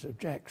conscientious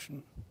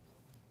objection.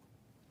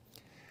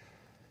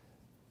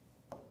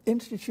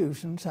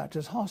 Institutions such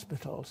as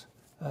hospitals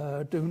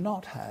do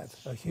not have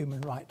a human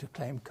right to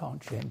claim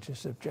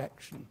conscientious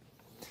objection.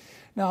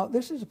 Now,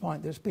 this is a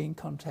point that's been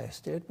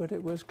contested, but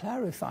it was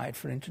clarified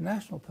for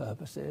international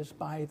purposes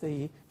by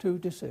the two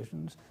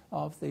decisions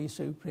of the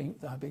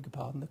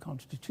the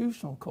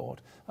Constitutional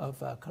Court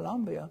of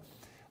Colombia,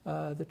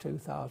 the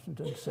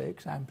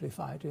 2006,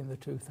 amplified in the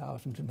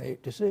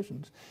 2008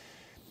 decisions,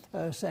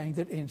 saying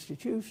that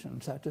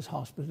institutions such as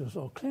hospitals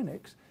or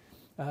clinics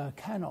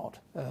cannot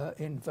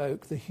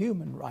invoke the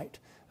human right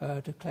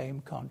to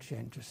claim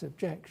conscientious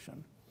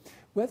objection.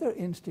 Whether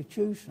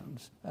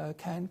institutions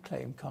can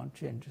claim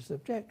conscientious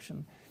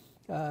objection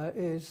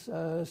is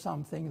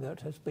something that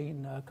has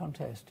been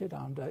contested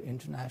under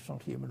international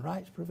human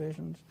rights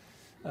provisions.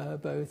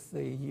 Both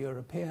the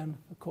European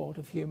Court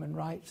of Human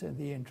Rights and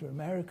the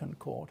Inter-American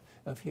Court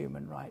of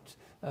Human Rights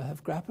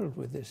have grappled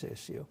with this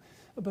issue,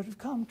 but have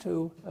come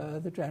to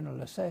the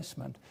general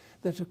assessment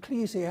that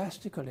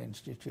ecclesiastical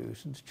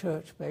institutions,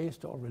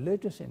 church-based or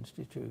religious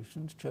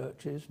institutions,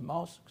 churches,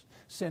 mosques,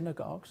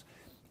 synagogues,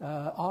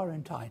 are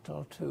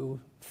entitled to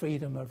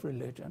freedom of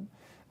religion,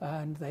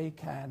 and they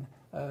can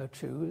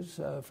choose,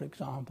 for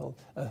example,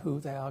 who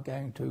they are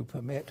going to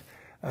permit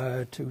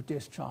to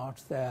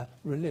discharge their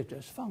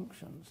religious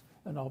functions.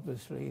 And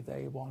obviously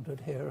they want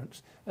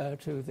adherence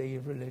to the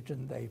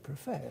religion they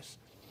profess.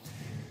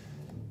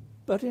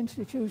 But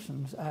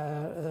institutions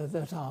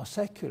that are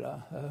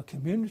secular,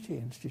 community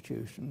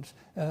institutions,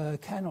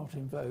 cannot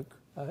invoke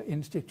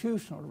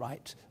institutional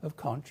rights of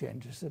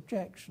conscientious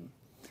objection.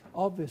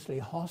 Obviously,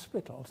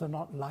 hospitals are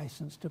not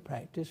licensed to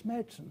practice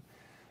medicine.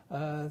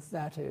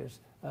 That is,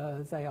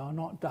 they are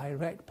not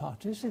direct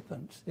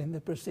participants in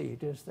the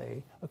procedures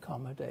they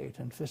accommodate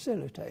and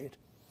facilitate.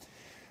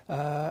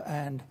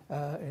 And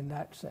in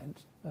that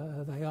sense,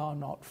 they are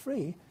not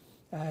free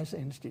as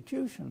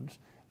institutions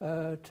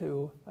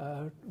to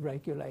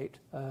regulate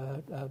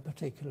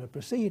particular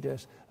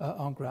procedures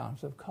on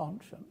grounds of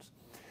conscience.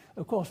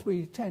 Of course,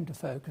 we tend to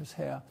focus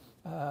here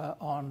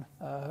on,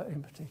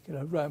 in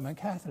particular, Roman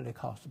Catholic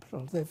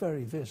hospitals. They're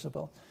very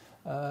visible.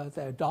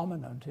 They're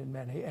dominant in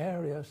many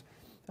areas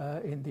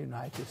in the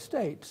United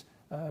States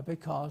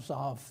because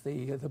of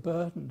the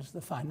burdens,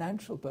 the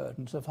financial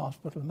burdens of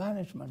hospital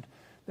management.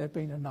 There have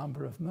been a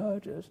number of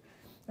mergers,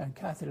 and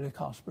Catholic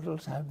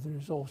hospitals have the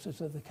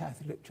resources of the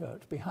Catholic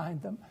Church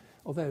behind them,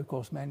 although, of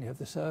course, many of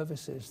the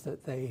services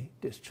that they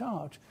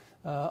discharge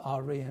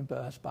are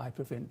reimbursed by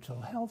provincial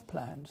health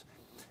plans,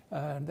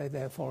 and they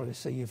therefore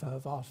receive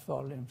vast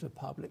volumes of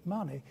public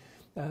money.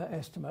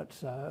 Estimates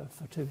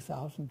for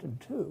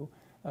 2002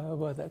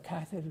 were that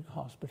Catholic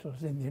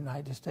hospitals in the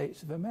United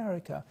States of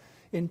America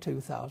in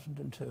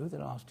 2002, the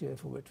last year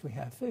for which we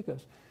have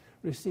figures,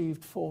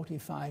 received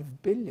 $45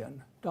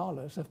 billion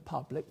of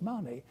public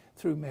money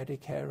through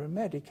Medicare and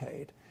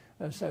Medicaid.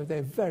 So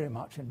they're very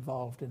much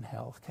involved in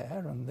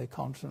healthcare, and the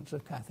conscience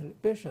of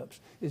Catholic bishops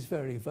is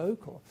very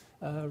vocal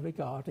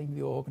regarding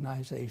the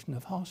organization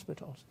of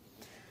hospitals.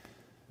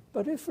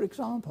 But if, for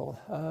example,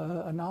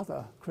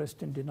 another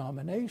Christian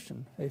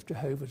denomination, if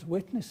Jehovah's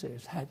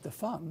Witnesses, had the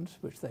funds,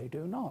 which they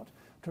do not,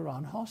 to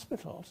run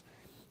hospitals,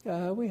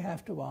 we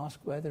have to ask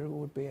whether it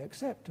would be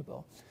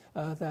acceptable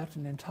that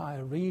an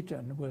entire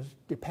region was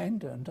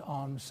dependent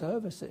on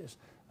services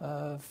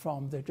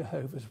from the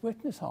Jehovah's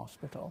Witness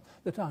hospital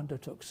that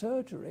undertook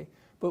surgery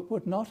but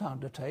would not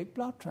undertake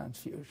blood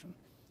transfusion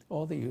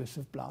or the use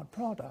of blood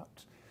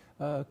products.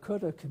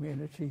 Could a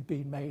community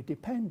be made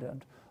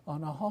dependent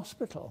on a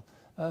hospital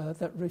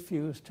that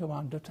refused to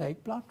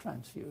undertake blood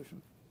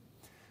transfusion?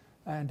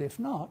 And if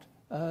not,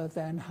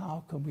 then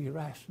how can we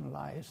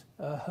rationalize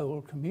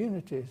whole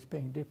communities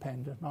being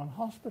dependent on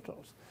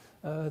hospitals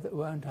that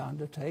won't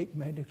undertake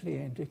medically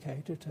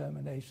indicated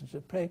terminations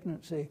of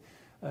pregnancy,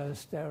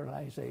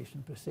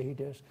 sterilization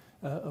procedures,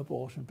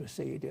 abortion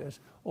procedures,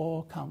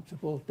 or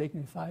comfortable,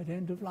 dignified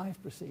end-of-life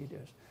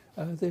procedures?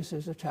 This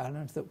is a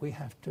challenge that we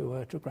have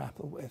to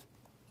grapple with.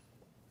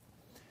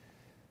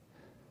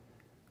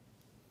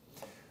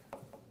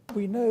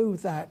 We know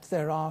that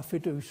there are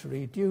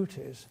fiduciary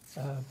duties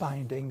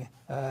binding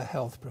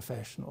health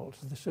professionals.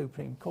 The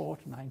Supreme Court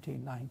in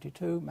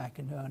 1992,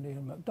 McInerney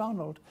and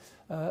MacDonald,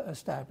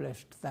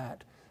 established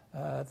that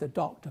the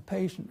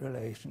doctor-patient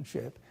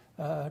relationship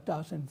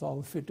does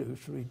involve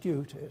fiduciary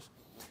duties.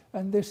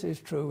 And this is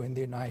true in the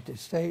United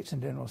States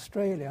and in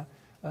Australia.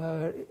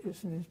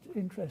 It's an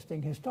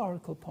interesting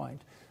historical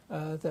point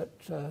that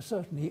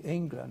certainly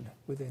England,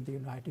 within the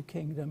United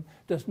Kingdom,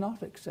 does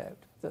not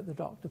accept that the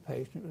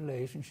doctor-patient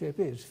relationship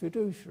is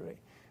fiduciary.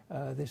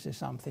 This is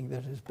something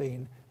that has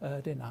been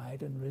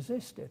denied and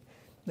resisted,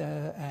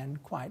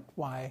 and quite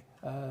why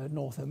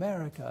North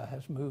America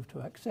has moved to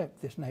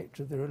accept this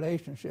nature of the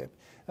relationship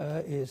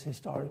is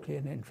historically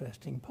an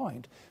interesting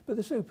point. But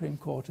the Supreme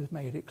Court has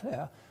made it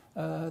clear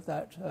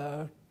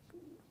that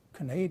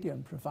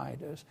Canadian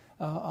providers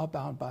are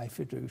bound by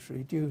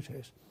fiduciary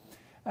duties.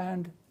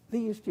 And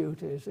these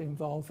duties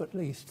involve at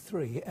least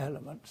three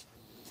elements.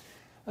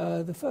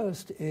 The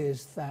first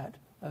is that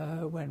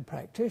when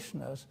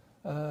practitioners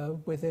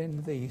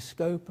within the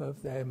scope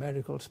of their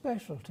medical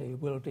specialty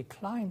will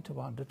decline to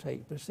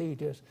undertake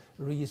procedures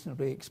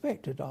reasonably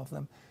expected of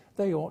them,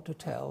 they ought to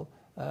tell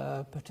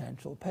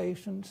potential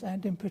patients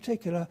and in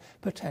particular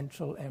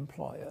potential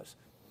employers.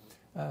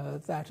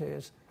 That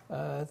is,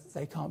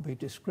 they can't be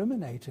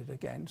discriminated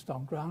against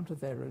on ground of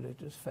their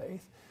religious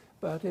faith,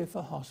 but if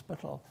a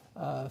hospital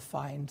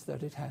finds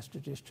that it has to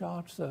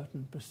discharge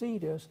certain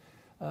procedures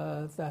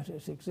that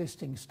its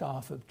existing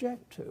staff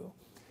object to,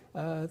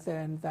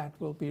 then that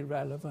will be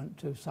relevant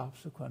to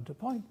subsequent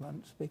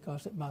appointments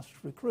because it must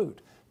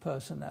recruit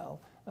personnel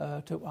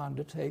to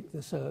undertake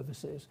the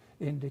services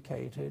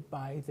indicated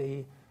by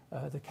the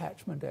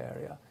catchment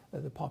area,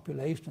 the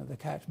population of the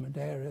catchment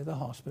area the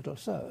hospital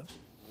serves.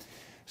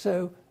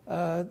 So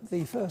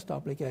the first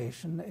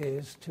obligation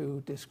is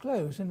to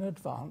disclose in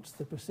advance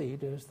the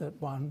procedures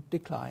that one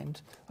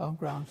declines on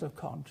grounds of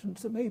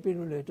conscience, that may be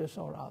religious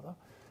or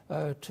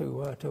other,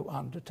 to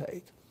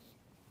undertake.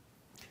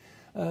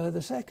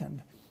 The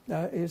second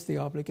is the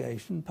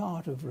obligation,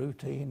 part of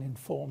routine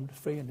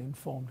free and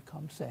informed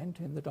consent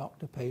in the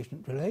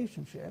doctor-patient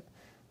relationship.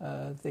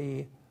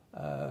 The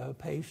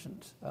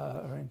patients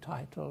are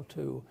entitled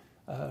to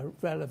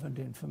relevant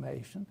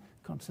information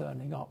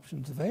concerning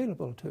options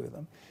available to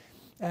them.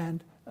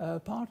 And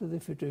part of the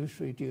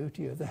fiduciary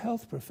duty of the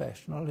health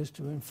professional is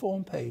to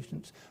inform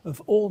patients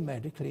of all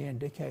medically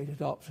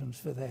indicated options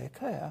for their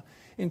care,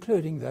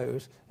 including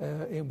those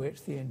in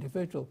which the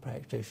individual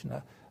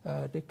practitioner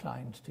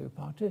declines to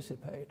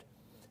participate.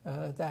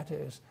 That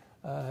is,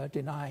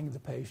 denying the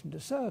patient a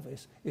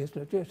service is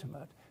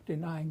legitimate.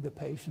 Denying the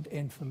patient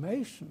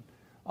information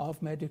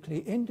of medically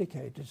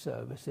indicated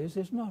services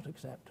is not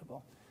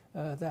acceptable.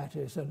 that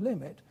is a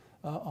limit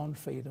on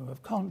freedom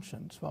of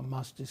conscience. One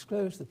must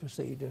disclose the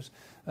procedures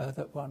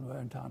that one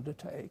won't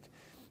undertake.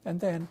 And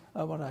then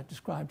what I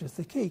described as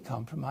the key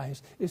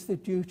compromise is the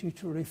duty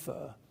to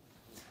refer.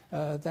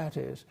 That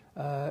is,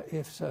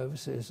 if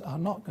services are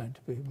not going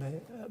to be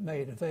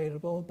made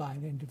available by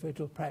an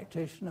individual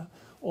practitioner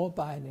or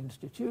by an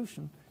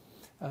institution,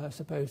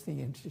 suppose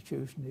the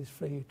institution is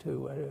free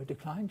to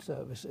decline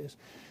services,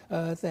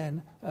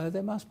 then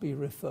there must be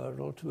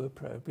referral to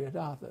appropriate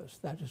others.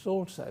 That is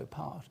also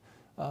part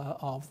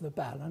of the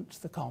balance,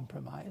 the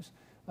compromise,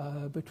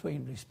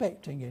 between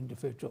respecting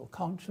individual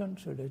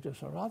conscience,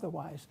 religious or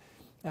otherwise,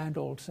 and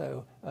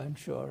also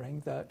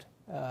ensuring that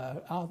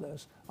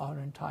others are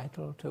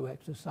entitled to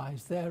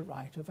exercise their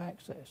right of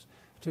access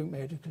to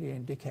medically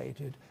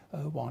indicated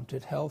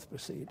wanted health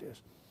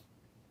procedures.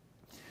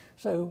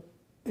 So,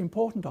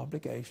 important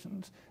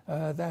obligations,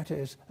 that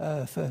is,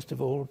 first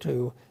of all,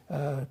 to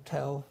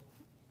tell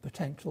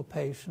potential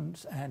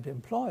patients and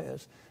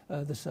employers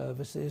the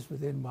services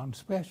within one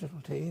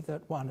specialty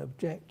that one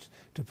objects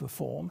to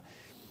perform,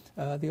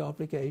 the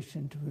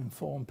obligation to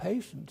inform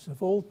patients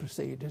of all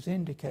procedures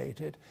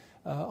indicated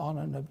on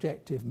an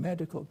objective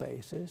medical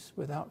basis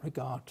without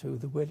regard to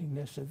the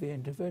willingness of the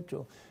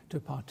individual to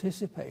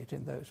participate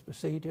in those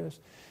procedures,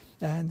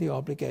 and the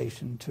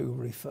obligation to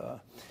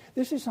refer.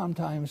 This is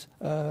sometimes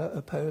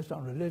opposed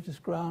on religious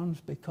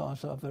grounds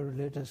because of the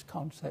religious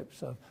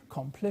concepts of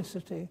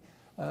complicity,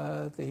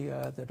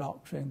 the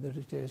doctrine that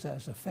it is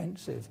as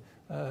offensive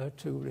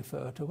to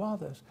refer to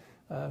others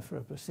for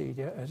a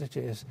procedure as it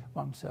is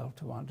oneself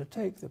to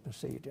undertake the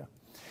procedure.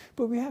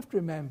 But we have to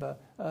remember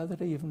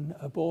that even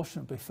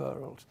abortion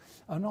referrals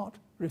are not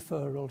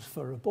referrals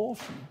for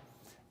abortion.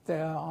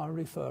 There are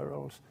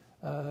referrals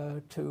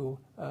to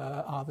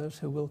others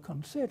who will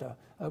consider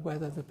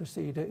whether the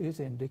procedure is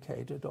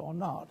indicated or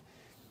not.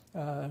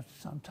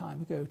 Some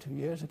time ago, 2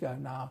 years ago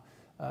now,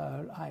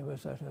 I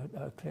was at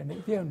a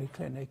clinic, the only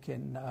clinic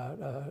in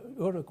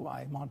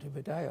Uruguay,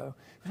 Montevideo.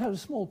 It had a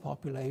small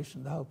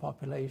population. The whole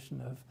population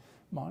of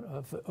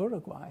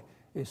Uruguay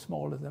is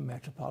smaller than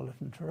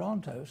metropolitan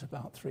Toronto. It's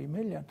about 3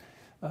 million.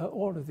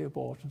 All of the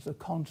abortions are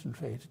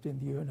concentrated in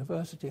the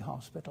university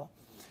hospital.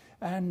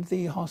 And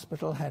the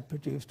hospital had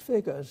produced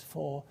figures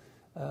for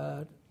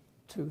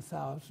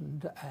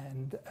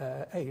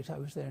 2008. I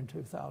was there in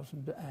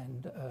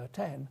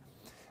 2010.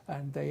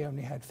 And they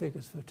only had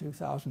figures for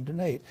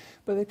 2008.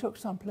 But they took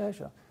some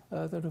pleasure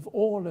that of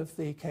all of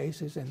the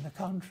cases in the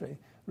country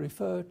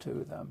referred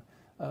to them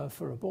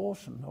for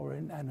abortion or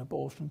in an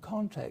abortion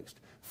context,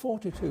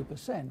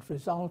 42%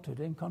 resulted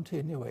in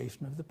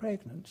continuation of the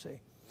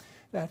pregnancy.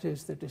 That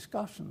is, the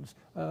discussions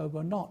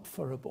were not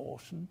for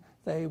abortion.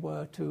 They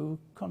were to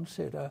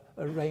consider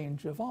a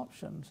range of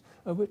options,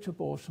 of which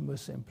abortion was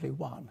simply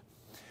one.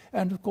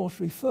 And of course,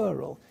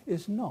 referral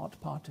is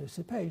not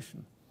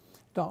participation.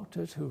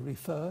 Doctors who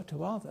refer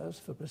to others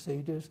for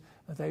procedures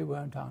they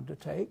won't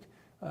undertake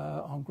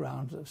on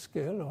grounds of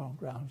skill or on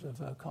grounds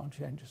of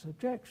conscientious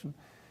objection,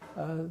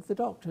 the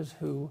doctors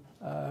who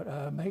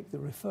make the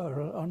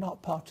referral are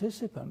not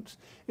participants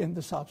in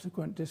the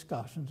subsequent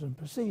discussions and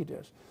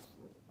procedures.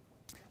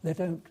 They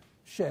don't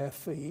share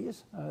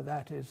fees,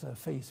 that is a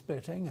fee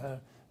splitting, a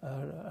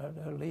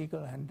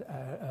legal and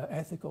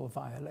ethical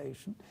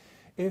violation.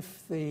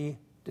 If the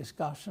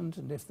discussions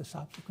and if the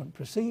subsequent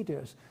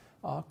procedures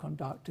are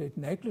conducted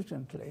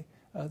negligently,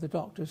 the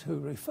doctors who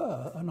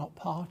refer are not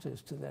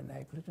parties to their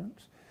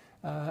negligence.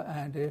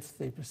 And if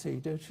the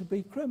procedure should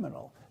be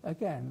criminal,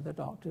 again, the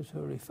doctors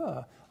who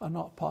refer are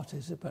not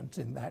participants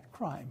in that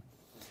crime.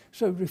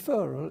 So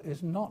referral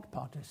is not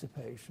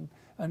participation,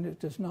 and it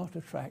does not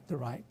attract the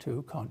right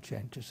to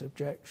conscientious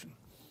objection.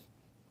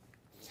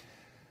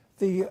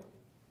 The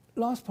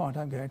last point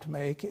I'm going to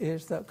make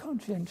is that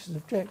conscientious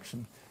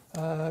objection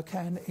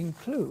can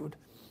include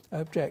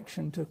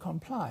objection to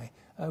comply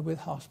with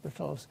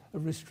hospitals'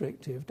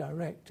 restrictive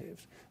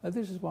directives.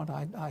 This is what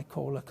I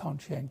call a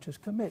conscientious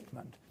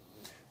commitment,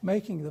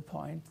 making the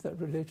point that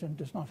religion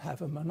does not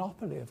have a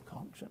monopoly of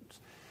conscience.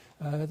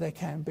 There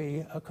can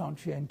be a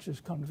conscientious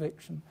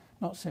conviction,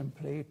 not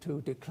simply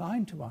to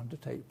decline to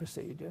undertake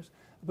procedures,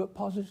 but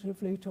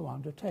positively to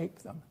undertake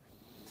them.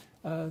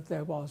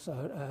 There was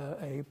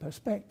a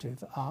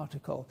perspective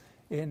article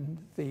in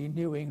the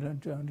New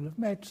England Journal of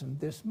Medicine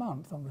this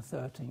month on the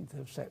 13th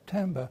of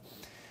September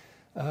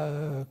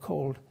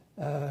called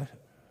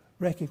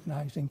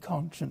Recognizing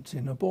Conscience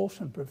in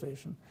Abortion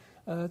Provision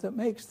that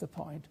makes the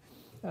point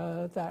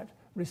that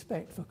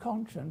respect for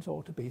conscience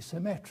ought to be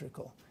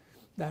symmetrical.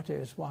 That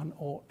is, one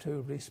ought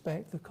to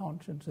respect the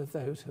conscience of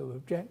those who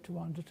object to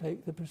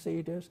undertake the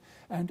procedures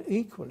and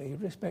equally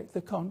respect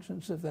the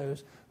conscience of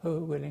those who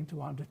are willing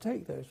to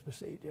undertake those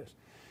procedures.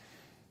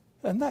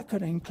 And that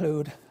could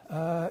include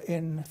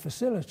in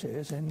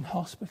facilities, in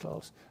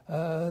hospitals,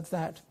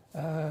 that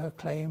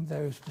claim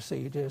those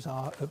procedures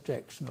are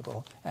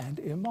objectionable and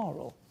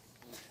immoral.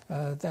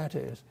 That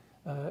is,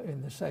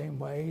 in the same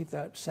way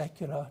that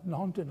secular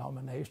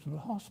non-denominational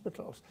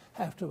hospitals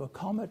have to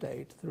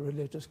accommodate the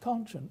religious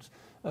conscience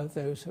of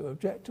those who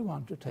object to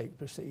undertake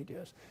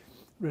procedures.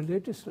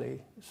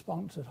 religiously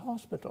sponsored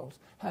hospitals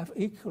have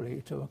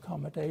equally to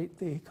accommodate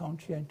the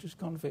conscientious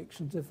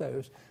convictions of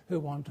those who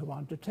want to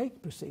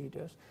undertake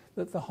procedures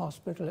that the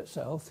hospital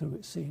itself, through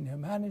its senior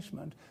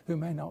management, who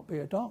may not be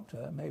a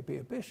doctor, may be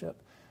a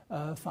bishop,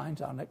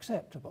 finds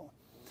unacceptable.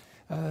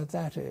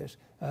 That is,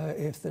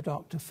 if the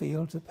doctor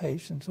feels the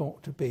patients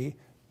ought to be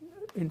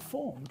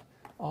informed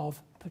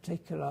of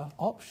particular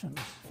options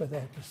for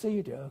their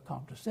procedure,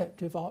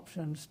 contraceptive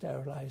options,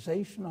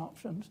 sterilization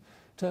options,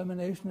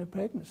 termination of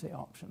pregnancy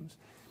options,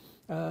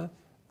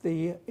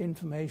 the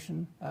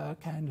information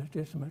can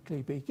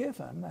legitimately be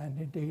given, and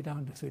indeed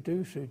under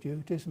fiduciary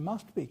duties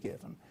must be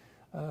given,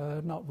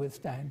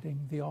 notwithstanding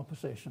the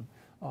opposition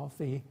of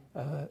the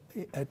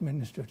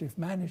administrative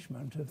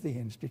management of the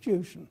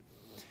institution.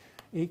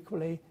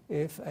 Equally,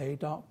 if a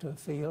doctor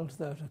feels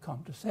that a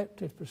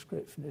contraceptive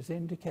prescription is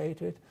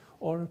indicated,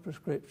 or a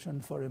prescription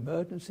for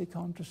emergency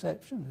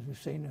contraception, as we've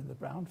seen in the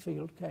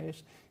Brownfield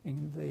case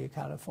in the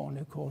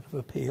California Court of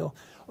Appeal,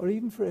 or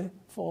even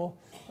for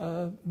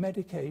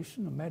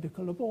medication or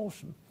medical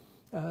abortion,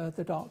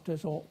 the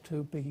doctors ought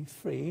to be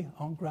free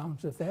on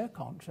grounds of their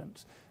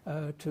conscience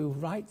to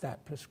write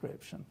that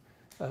prescription,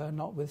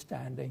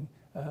 notwithstanding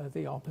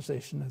the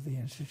opposition of the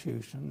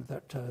institution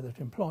that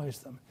employs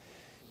them.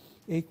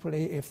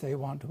 Equally, if they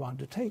want to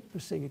undertake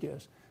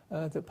procedures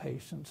that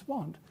patients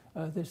want,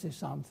 this is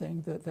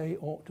something that they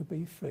ought to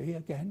be free,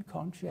 again,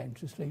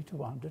 conscientiously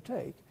to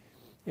undertake.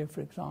 If,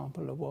 for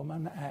example, a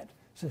woman at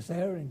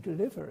caesarean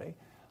delivery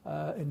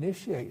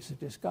initiates a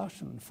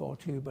discussion for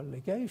tubal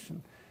ligation,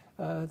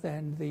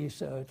 then the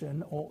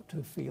surgeon ought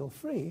to feel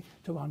free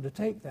to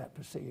undertake that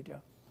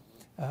procedure.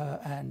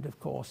 And of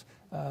course,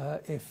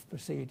 if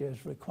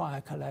procedures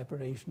require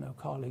collaboration of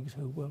colleagues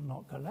who will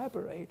not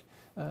collaborate,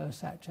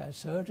 such as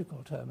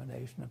surgical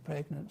termination of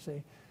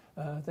pregnancy,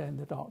 then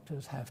the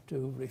doctors have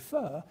to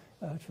refer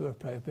to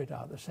appropriate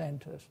other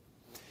centres.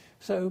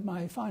 So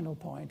my final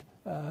point,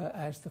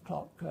 as the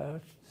clock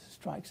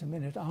strikes a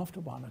minute after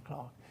 1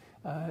 o'clock,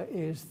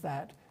 is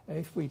that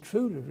if we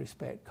truly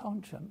respect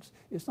conscience,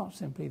 it's not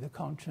simply the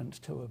conscience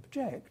to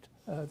object,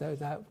 though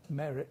that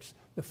merits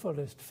the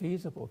fullest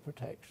feasible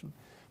protection,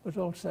 but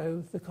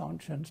also the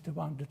conscience to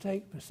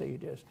undertake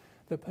procedures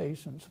the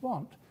patients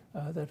want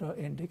that are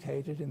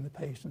indicated in the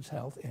patient's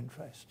health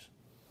interests.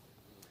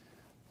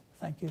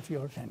 Thank you for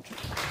your attention.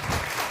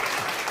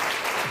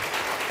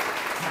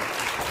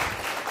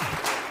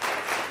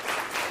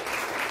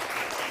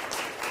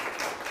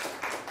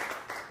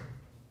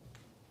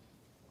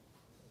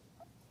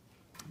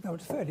 That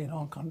was fairly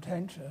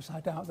non-contentious. I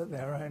doubt that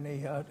there are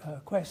any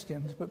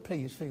questions, but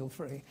please feel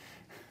free.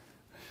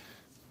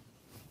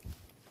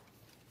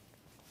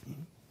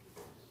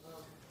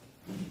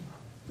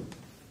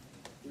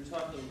 We're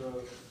talking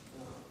about,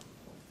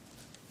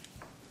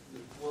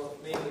 well,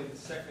 mainly the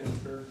second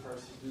and third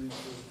parts, the duty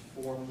to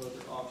inform of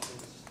their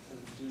options and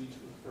the duty to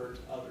refer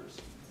to others.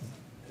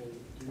 And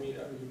you made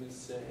arguments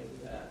saying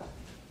that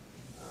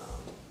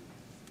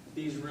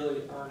these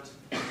really aren't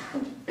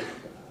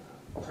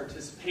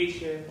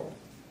participation.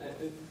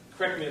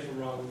 Correct me if I'm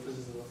wrong, if this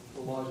is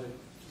the logic.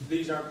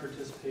 These aren't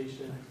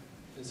participation,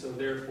 and so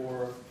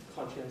therefore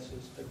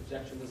conscientious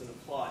objection doesn't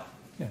apply.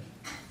 Yes.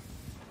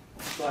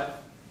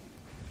 But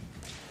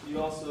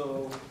you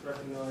also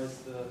recognize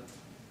the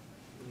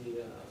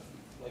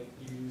like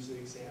you use the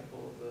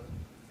example of the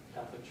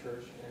Catholic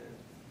Church and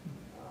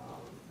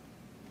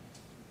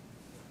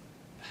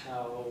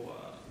how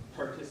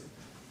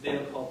they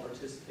don't call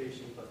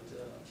participation, but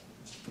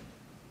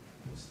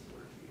what's the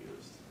word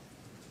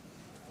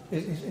you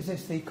used? Is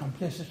this the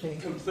complicity?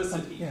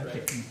 Complicity, yeah, right?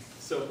 Okay.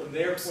 So from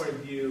their point of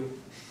view,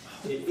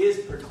 it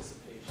is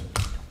participation.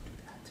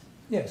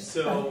 Yes.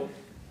 So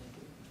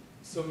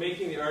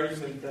making the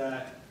argument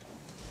that,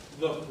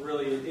 look,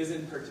 really it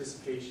isn't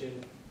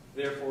participation,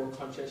 therefore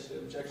conscientious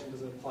objection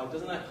doesn't apply,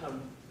 doesn't that come,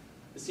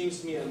 it seems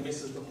to me it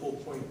misses the whole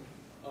point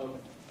of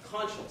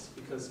conscience,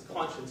 because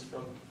conscience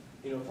from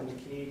the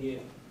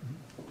Canadian,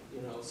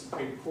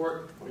 Supreme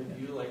Court point of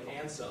view, like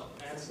Anselm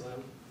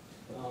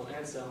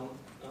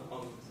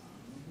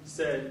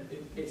said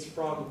it's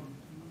from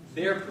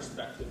their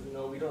perspective.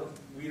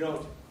 We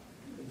don't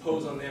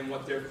impose on them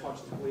what their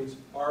conscience believes.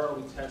 Our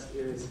only test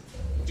is,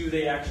 do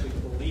they actually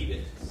believe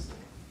it?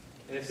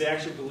 And if they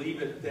actually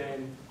believe it,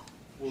 then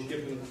we'll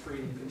give them the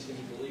freedom to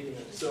continue believing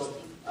it. So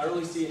I don't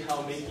really see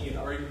how making an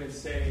argument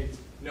saying,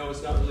 no,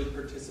 it's not really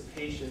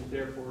participation,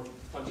 therefore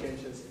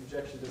conscientious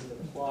objection doesn't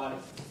apply,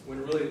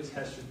 when really the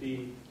test should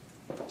be,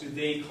 do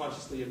they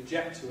consciously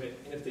object to it?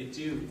 And if they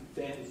do,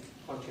 then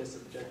conscientious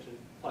objection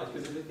applies.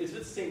 Because if it's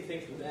the same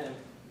thing for them,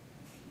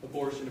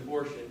 abortion,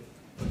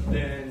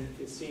 then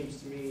it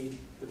seems to me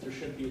that there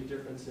shouldn't be a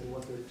difference in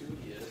what their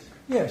duty is.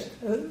 Yes,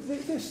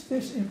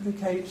 this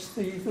implicates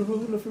the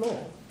rule of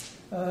law.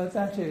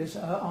 That is,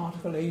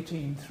 Article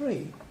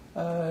 18.3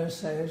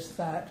 says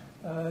that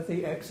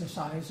the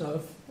exercise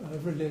of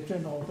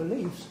religion or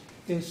beliefs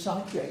is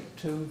subject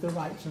to the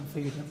rights and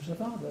freedoms of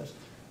others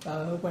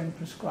when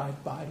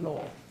prescribed by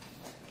law.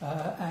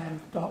 And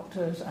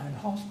doctors and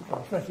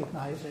hospitals,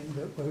 recognising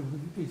that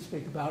when we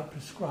speak about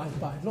prescribed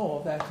by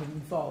law, that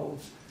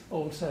involves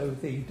also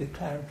the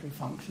declaratory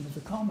function of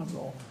the common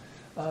law.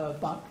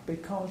 But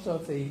because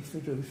of the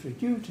fiduciary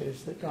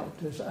duties that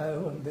doctors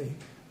owe and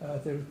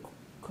the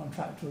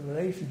contractual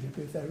relationship,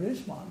 if there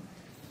is one,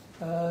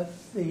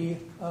 the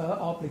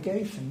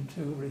obligation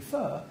to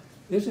refer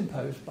is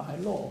imposed by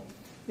law.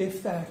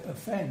 If that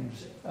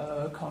offends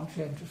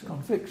conscientious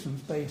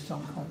convictions based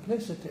on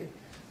complicity,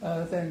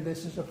 then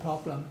this is a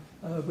problem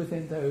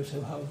within those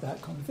who hold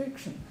that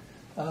conviction.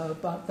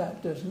 But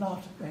that does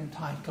not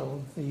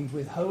entitle the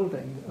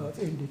withholding of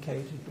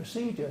indicated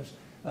procedures,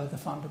 the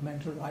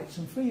fundamental rights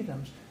and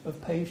freedoms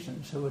of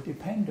patients who are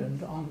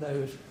dependent on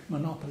those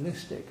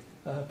monopolistic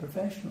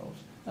professionals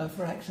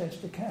for access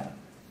to care.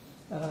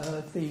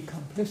 The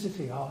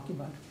complicity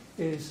argument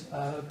is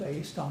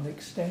based on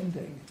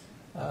extending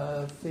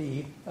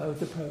the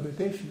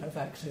prohibition of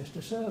access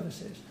to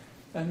services,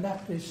 and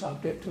that is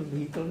subject to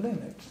legal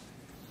limits.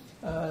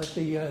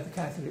 The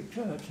Catholic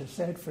Church has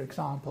said, for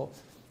example,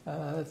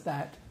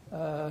 that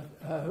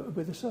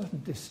with a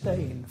certain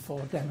disdain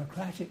for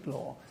democratic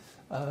law,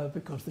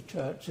 because the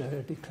Church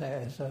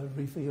declares a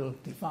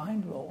revealed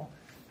divine law,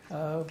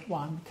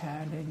 one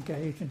can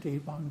engage,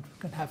 indeed one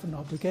can have an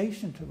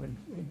obligation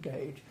to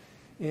engage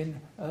in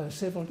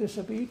civil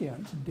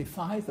disobedience and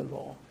defy the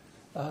law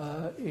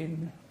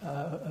in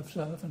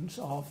observance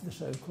of the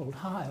so-called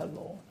higher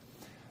law.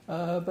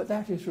 But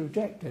that is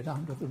rejected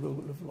under the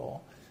rule of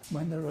law.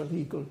 When there are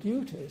legal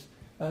duties,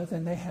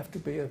 then they have to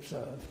be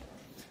observed.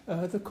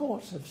 The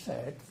courts have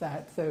said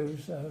that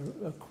those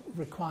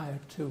required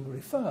to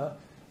refer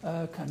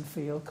can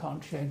feel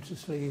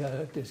conscientiously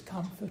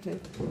discomforted,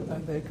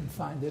 and they can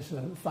find this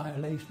a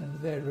violation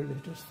of their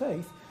religious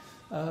faith.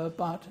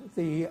 But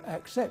the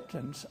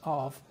acceptance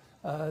of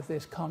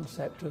this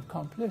concept of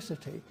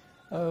complicity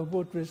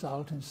would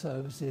result in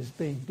services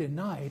being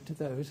denied to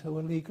those who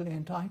are legally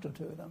entitled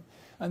to them.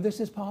 And this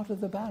is part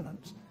of the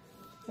balance.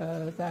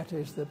 That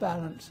is, the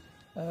balance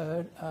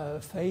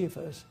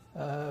favours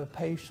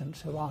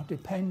patients who are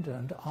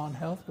dependent on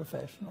health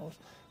professionals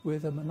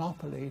with a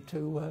monopoly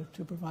to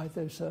provide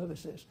those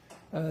services.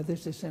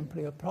 This is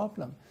simply a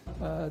problem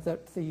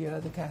that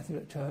the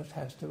Catholic Church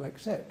has to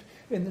accept.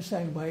 In the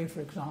same way,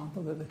 for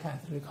example, that the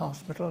Catholic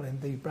Hospital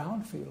in the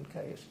Brownfield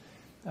case,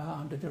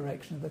 under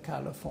direction of the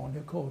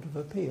California Court of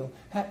Appeal,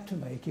 had to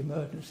make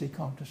emergency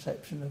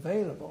contraception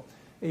available,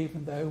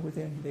 even though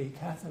within the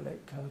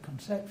Catholic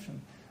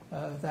conception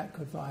that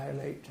could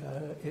violate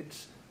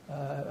its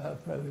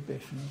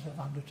prohibitions of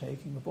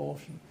undertaking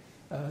abortion.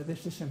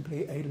 This is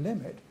simply a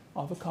limit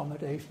of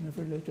accommodation of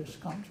religious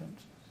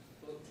conscience.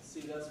 Well,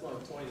 see, that's my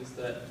point, is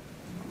that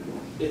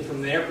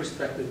from their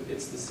perspective,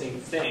 it's the same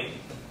thing.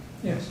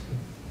 Yes.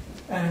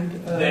 And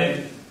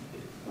then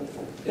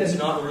it's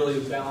not really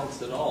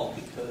balanced at all,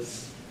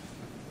 because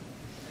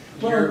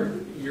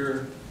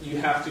you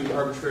have to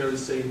arbitrarily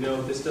say,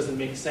 no, this doesn't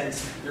make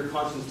sense. Your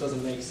conscience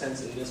doesn't make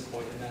sense at this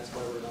point, and that's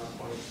why we're not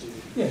going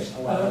to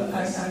allow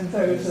this. And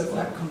those of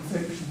that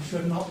conviction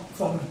should not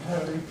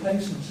voluntarily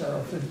place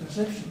themselves in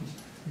positions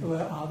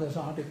where others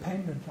are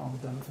dependent on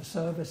them for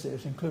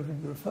services,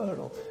 including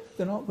referral,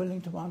 they're not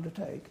willing to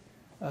undertake.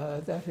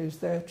 That is,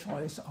 their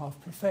choice of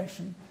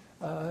profession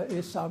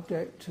is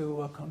subject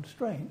to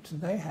constraints,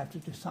 and they have to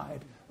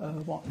decide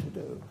what to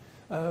do.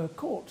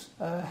 Courts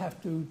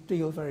have to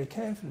deal very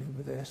carefully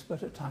with this,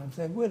 but at times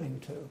they're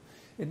willing to.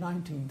 In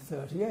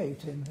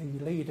 1938, in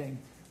the leading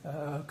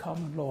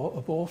common law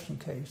abortion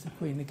case, the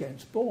Queen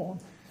against Bourne,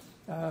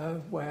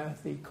 where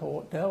the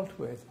court dealt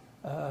with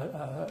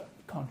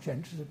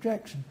conscientious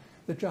objection,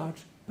 the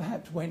judge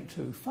perhaps went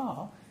too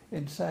far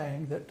in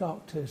saying that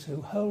doctors who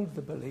hold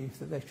the belief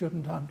that they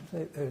shouldn't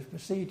undertake those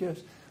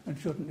procedures and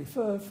shouldn't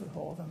refer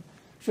for them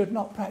should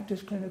not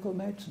practice clinical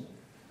medicine.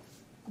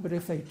 But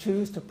if they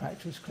choose to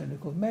practice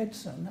clinical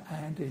medicine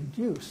and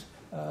induce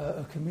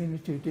a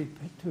community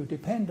to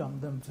depend on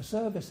them for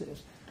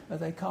services,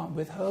 they can't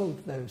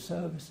withhold those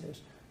services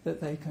that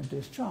they can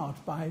discharge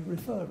by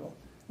referral.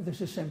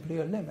 This is simply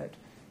a limit.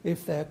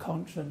 If their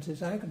conscience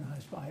is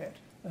agonized by it,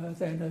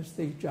 then, as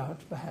the judge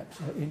perhaps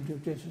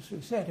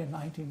injudiciously said in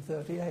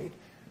 1938,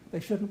 they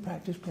shouldn't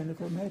practice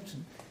clinical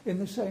medicine. In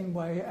the same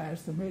way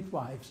as the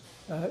midwives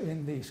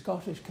in the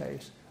Scottish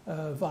case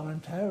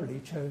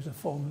voluntarily chose a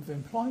form of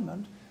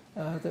employment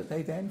that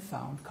they then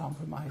found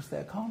compromised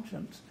their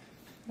conscience.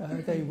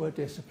 They were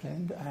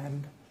disciplined,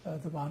 and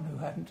the one who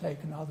hadn't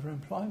taken other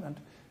employment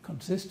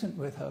consistent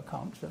with her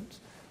conscience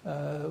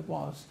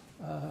was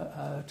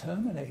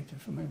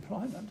terminated from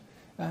employment.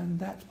 And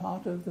that's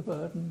part of the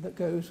burden that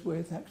goes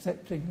with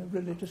accepting a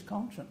religious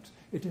conscience.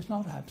 It is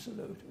not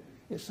absolute.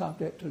 It's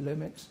subject to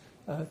limits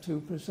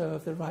to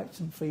preserve the rights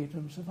and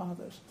freedoms of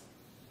others.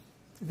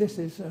 This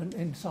is an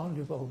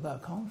insoluble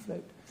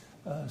conflict,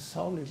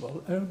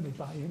 soluble only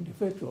by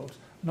individuals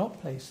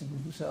not placing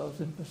themselves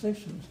in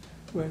positions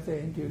where they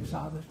induce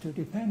others to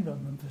depend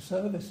on them for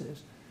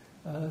services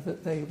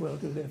that they will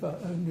deliver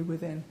only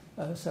within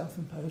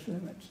self-imposed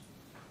limits.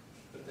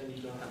 But then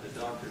you don't have the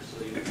doctor,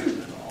 so you don't have it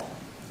at all.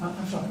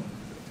 I'm sorry?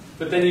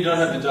 But then you don't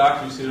have the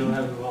doctor, so you don't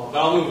have it all. But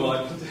I'll move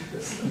on.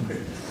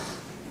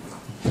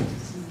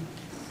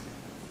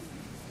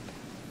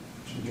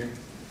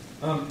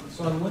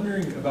 So I'm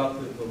wondering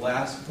about the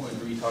last point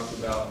where you talked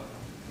about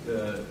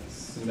the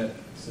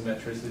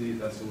symmetricity,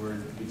 that's the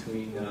word,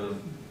 between the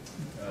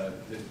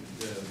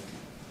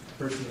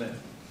person that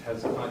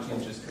has a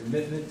conscientious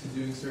commitment to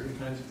doing certain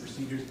kinds of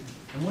procedures.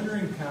 I'm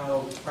wondering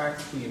how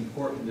practically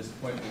important this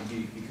point will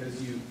be,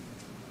 because you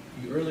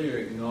earlier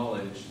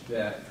acknowledged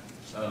that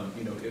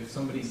if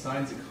somebody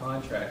signs a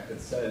contract that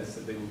says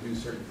that they will do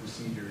certain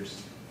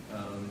procedures,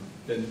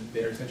 then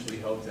they're essentially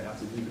held to have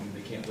to do them.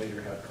 They can't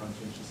later have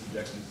conscientious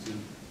objections to.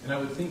 And I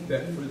would think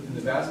that in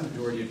the vast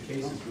majority of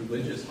cases,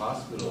 religious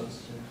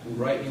hospitals will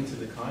write into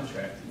the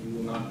contract that you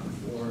will not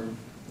perform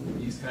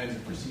these kinds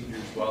of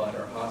procedures while at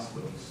our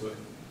hospitals. So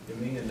it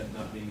may end up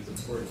not being as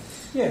important.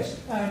 Yes,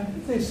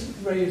 and this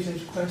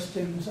raises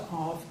questions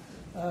of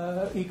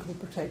equal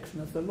protection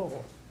of the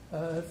law.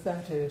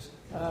 That is,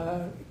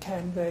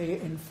 can they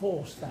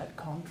enforce that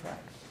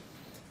contract?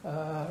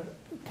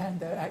 Can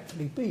there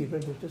actually be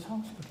religious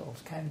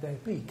hospitals? Can there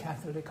be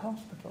Catholic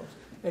hospitals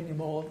any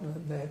more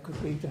than there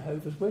could be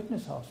Jehovah's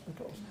Witness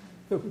hospitals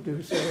that would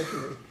do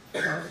surgery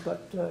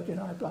but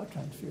deny blood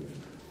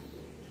transfusion?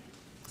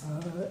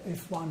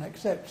 If one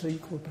accepts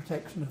equal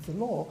protection of the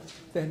law,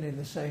 then in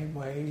the same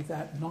way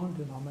that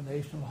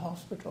non-denominational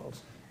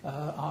hospitals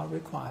are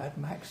required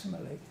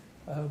maximally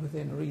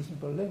within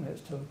reasonable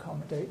limits to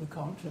accommodate the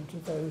conscience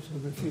of those who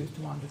refuse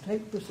to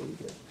undertake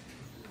procedures.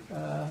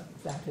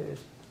 That is,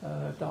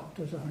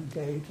 doctors are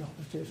engaged,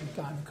 obstetricians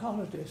and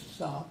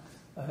gynecologists are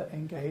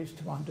engaged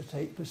to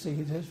undertake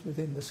procedures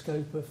within the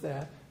scope of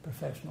their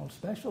professional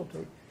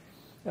specialty,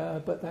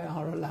 but they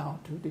are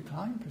allowed to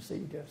decline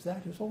procedures.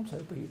 That is also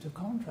breach of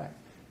contract,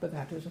 but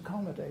that is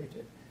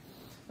accommodated.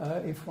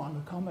 If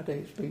one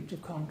accommodates breach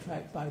of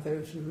contract by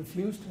those who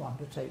refuse to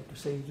undertake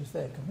procedures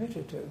they're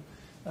committed to,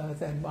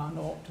 then one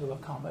ought to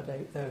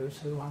accommodate those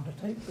who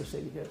undertake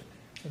procedures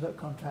that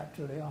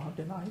contractually are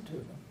denied to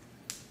them.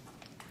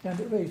 And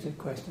it raises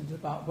questions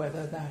about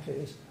whether that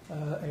is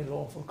a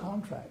lawful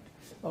contract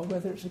or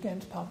whether it's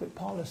against public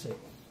policy.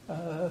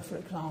 For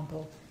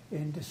example,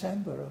 in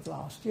December of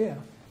last year,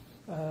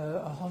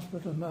 a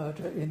hospital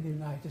merger in the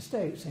United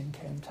States, in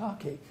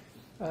Kentucky,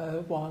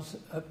 was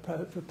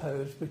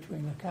proposed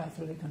between a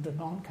Catholic and a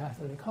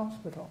non-Catholic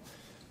hospital,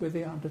 with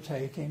the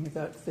undertaking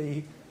that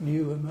the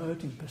new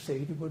emerging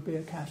procedure would be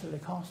a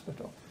Catholic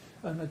hospital.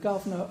 And the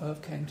governor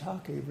of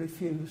Kentucky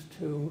refused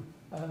to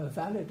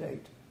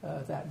validate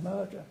that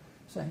merger,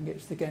 saying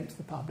it's against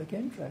the public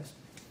interest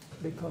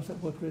because it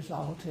would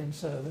result in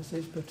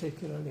services,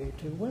 particularly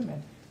to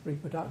women,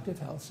 reproductive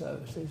health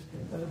services,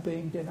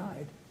 being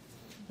denied.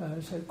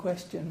 So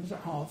questions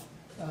of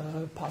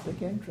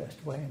public interest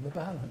weigh in the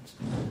balance.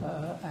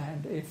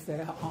 And if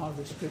there are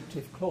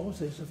restrictive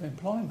clauses of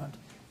employment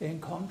in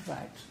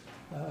contracts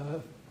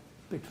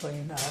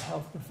between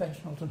health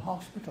professionals and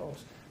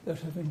hospitals that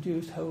have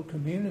induced whole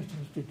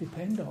communities to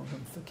depend on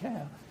them for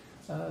care,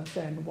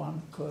 then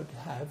one could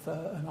have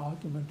an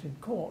argument in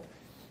court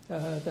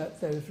that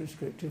those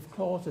restrictive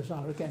clauses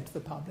are against the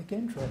public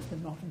interest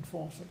and not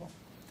enforceable.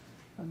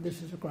 And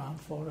this is a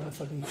ground for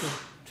legal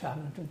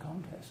challenge and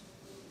contest.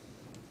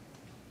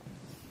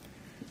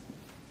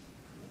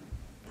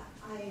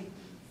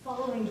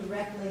 Following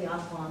directly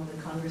up on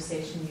the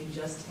conversation you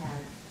just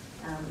had,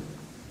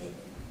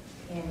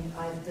 and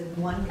I've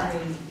been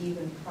wondering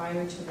even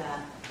prior to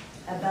that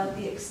about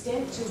the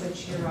extent to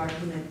which your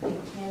argument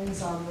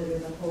depends on whether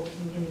the whole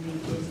community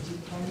is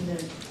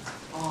dependent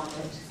on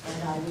it.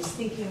 And I was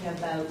thinking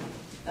about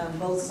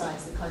both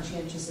sides, the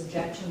conscientious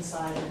objection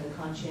side and the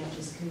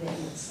conscientious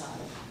commitment side.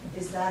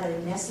 Is that a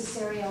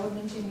necessary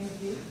element in your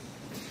view?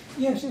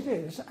 Yes, it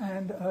is,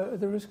 and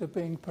the risk of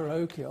being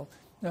parochial.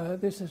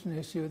 This is an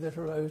issue that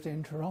arose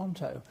in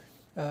Toronto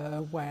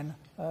when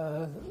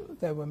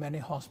there were many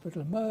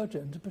hospital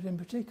mergers, but in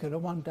particular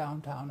one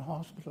downtown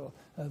hospital,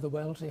 the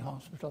Wellesley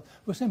Hospital,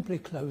 was simply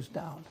closed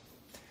down.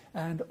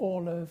 And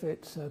all of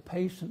its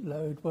patient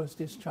load was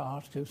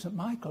discharged to St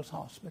Michael's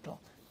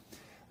Hospital.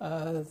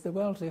 The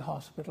Wellesley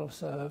Hospital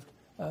served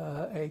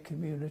a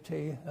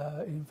community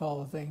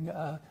involving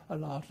a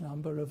large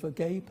number of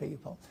gay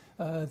people.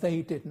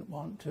 They didn't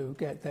want to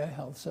get their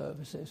health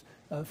services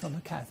from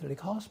a Catholic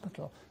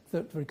hospital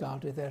that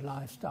regarded their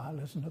lifestyle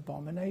as an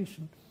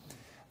abomination.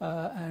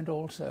 And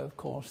also, of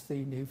course,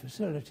 the new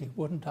facility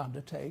wouldn't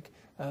undertake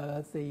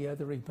the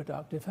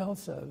reproductive health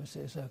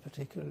services,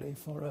 particularly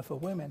for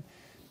women.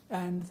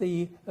 And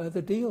the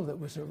deal that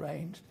was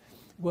arranged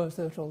was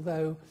that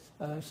although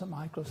St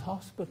Michael's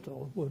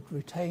Hospital would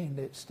retain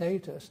its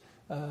status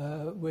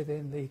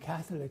within the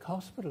Catholic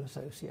Hospital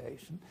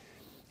Association,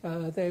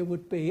 there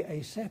would be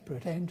a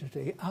separate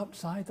entity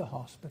outside the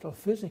hospital,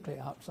 physically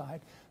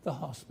outside the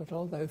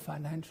hospital, though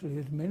financially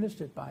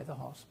administered by the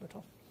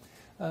hospital,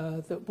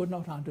 that would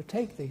not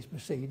undertake these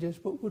procedures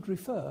but would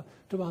refer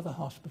to other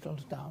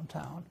hospitals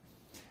downtown.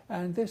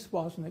 And this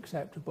was an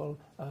acceptable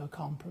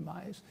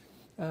compromise.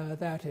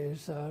 That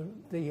is,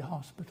 the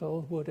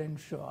hospital would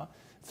ensure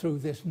through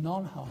this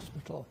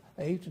non-hospital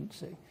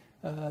agency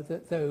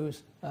that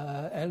those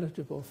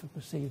eligible for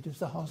procedures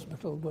the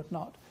hospital would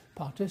not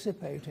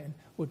participate in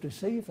would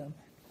receive them,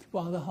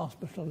 while the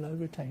hospital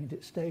retained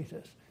its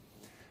status.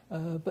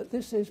 But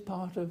this is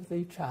part of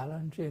the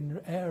challenge in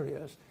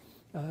areas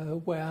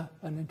where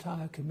an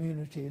entire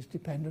community is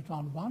dependent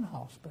on one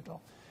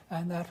hospital,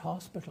 and that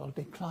hospital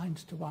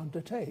declines to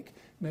undertake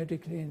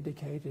medically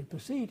indicated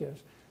procedures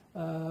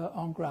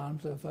on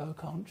grounds of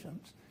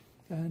conscience.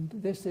 And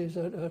this is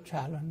a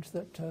challenge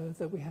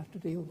that we have to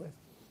deal with.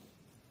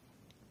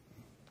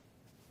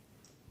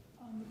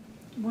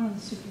 One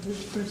of the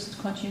first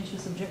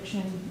conscientious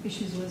objection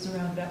issues was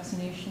around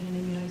vaccination and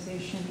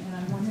immunization, and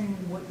I'm wondering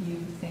what you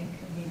think,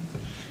 I mean,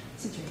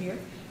 since you're here,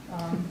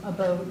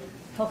 about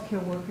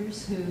healthcare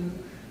workers who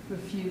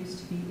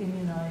refuse to be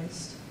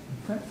immunized,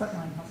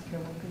 frontline healthcare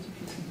workers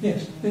refuse to be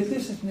immunized. Yes,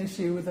 this is an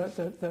issue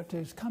that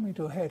is coming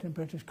to a head in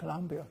British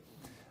Columbia,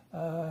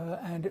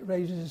 and it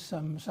raises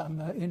some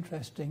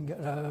interesting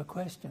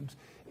questions.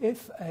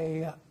 If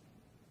a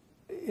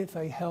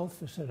health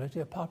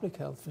facility, a public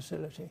health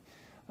facility,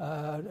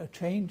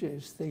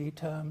 changes the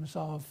terms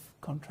of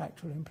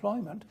contractual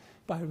employment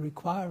by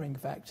requiring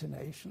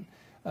vaccination,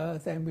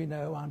 then we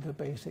know under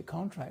basic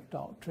contract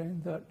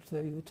doctrine that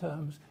the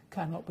terms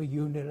cannot be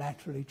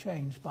unilaterally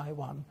changed by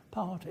one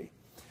party.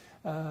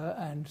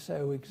 And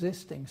so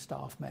existing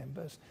staff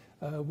members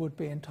would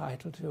be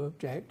entitled to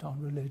object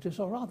on religious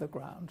or other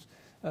grounds.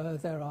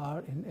 There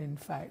are, in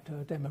fact,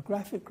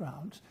 demographic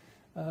grounds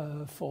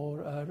for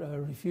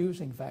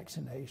refusing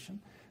vaccination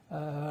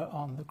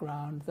on the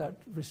ground that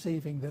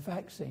receiving the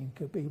vaccine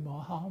could be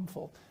more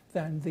harmful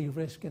than the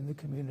risk in the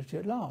community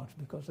at large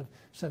because of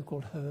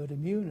so-called herd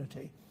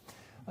immunity.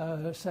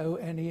 So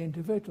any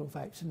individual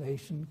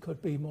vaccination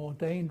could be more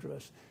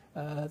dangerous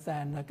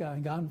than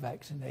going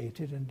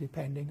unvaccinated and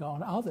depending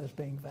on others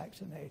being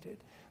vaccinated,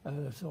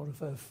 sort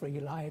of a free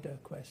rider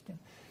question.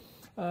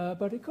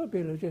 But it could be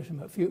a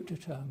legitimate future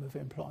term of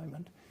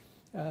employment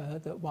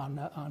that one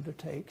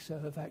undertakes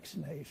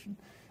vaccination,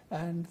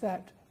 and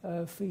that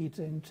feeds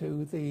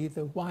into the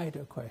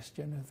wider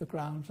question of the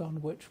grounds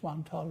on which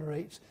one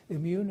tolerates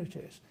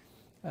immunities.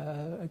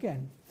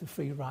 Again, the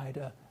free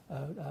rider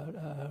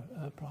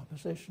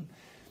proposition.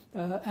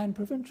 And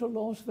provincial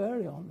laws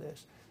vary on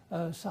this.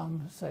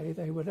 Some say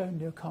they would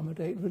only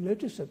accommodate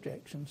religious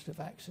objections to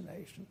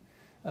vaccination.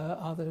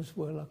 Others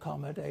will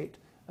accommodate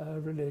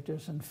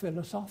religious and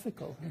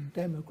philosophical and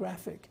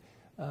demographic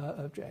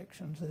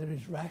objections. There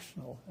is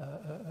rational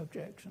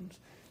objections.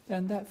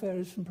 And that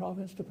varies from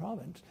province to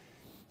province.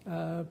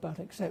 But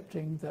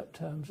accepting that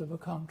terms of a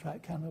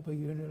contract cannot be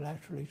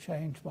unilaterally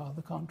changed while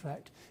the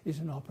contract is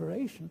in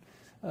operation,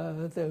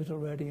 those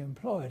already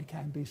employed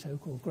can be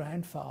so-called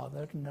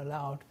grandfathered and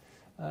allowed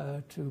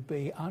to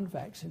be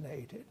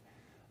unvaccinated.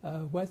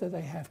 Whether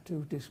they have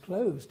to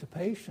disclose to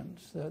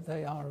patients that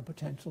they are a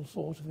potential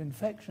source of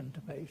infection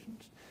to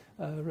patients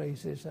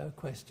raises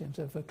questions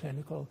of a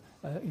clinical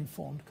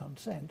informed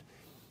consent.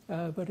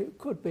 But it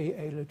could be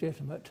a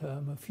legitimate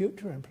term of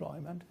future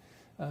employment,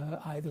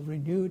 either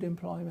renewed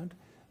employment,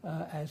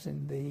 as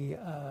in the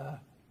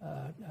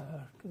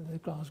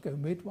Glasgow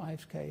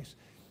midwives case,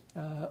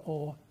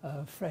 or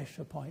fresh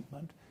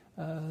appointment,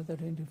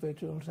 that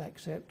individuals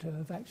accept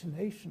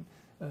vaccination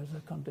as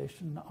a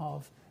condition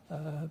of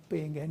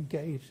being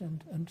engaged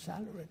and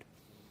salaried.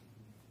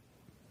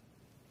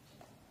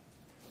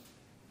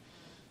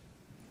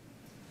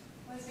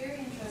 I was very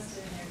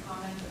interested in your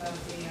comment about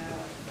the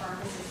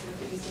pharmacists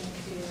refusing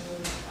to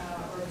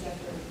or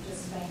object or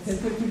dispense.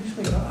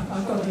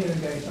 I've got a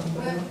hearing aid.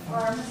 With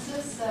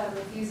pharmacists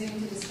refusing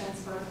to dispense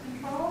birth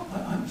control.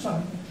 I'm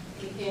sorry.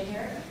 You can't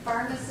hear it.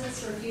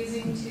 Pharmacists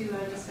refusing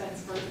to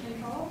dispense birth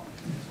control.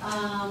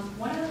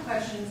 One of the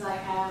questions I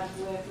have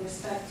with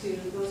respect to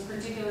those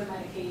particular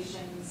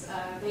medications,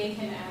 they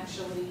can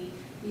actually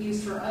be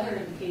used for other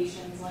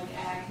indications like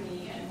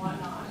acne and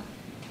whatnot.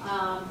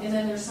 And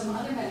then there's some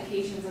other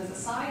medications as a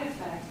side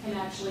effect can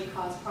actually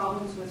cause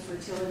problems with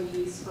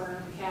fertility,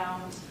 sperm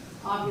count,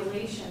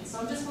 ovulation. So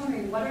I'm just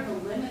wondering, what are the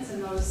limits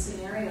in those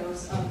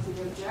scenarios of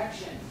the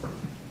objection?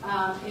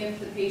 If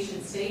the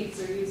patient states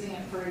they're using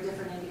it for a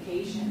different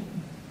indication,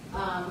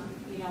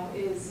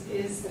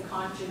 is the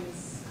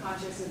conscious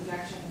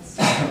objection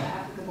still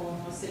applicable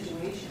in those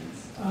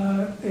situations?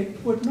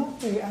 It would not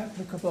be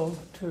applicable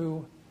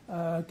to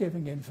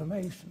giving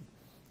information.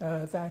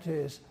 That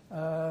is,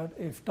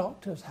 if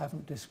doctors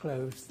haven't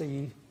disclosed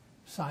the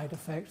side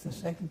effects, the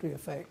secondary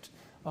effects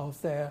of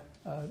their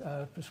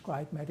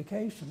prescribed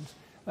medications,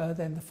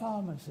 then the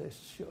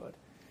pharmacists should.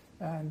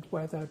 And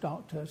whether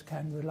doctors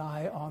can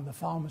rely on the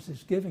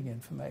pharmacist giving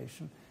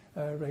information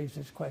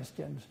raises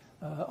questions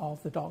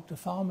of the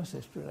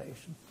doctor-pharmacist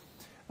relation.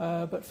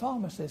 But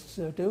pharmacists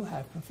do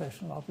have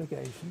professional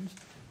obligations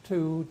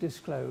to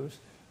disclose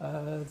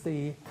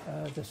the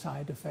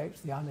side effects,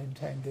 the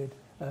unintended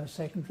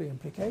secondary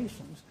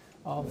implications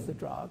of the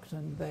drugs,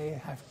 and they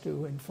have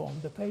to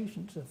inform the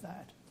patients of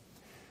that.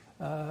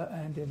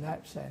 And in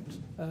that sense,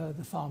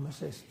 the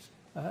pharmacists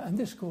And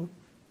this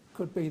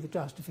could be the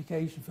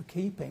justification for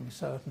keeping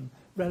certain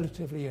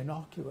relatively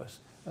innocuous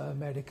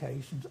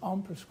medications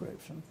on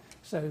prescription,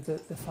 so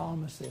that the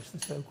pharmacist, the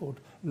so-called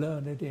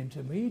learned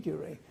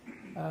intermediary,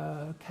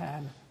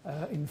 can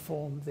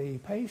inform the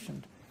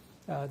patient,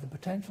 the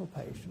potential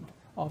patient,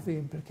 of the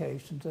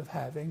implications of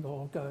having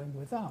or going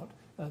without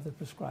the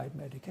prescribed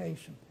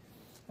medication.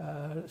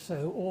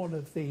 So all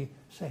of the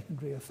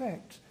secondary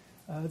effects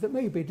that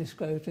may be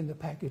disclosed in the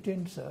package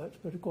insert,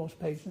 but of course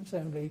patients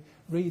only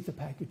read the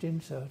package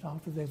insert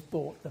after they've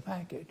bought the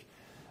package.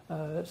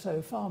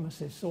 So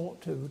pharmacists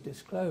ought to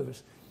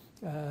disclose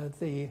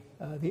the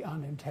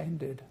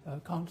unintended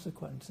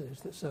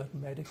consequences that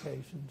certain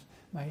medications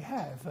may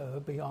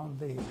have beyond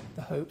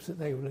the hopes that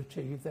they will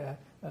achieve their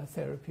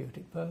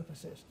therapeutic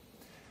purposes.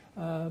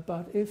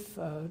 But if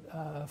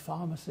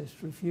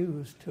pharmacists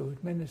refuse to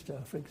administer,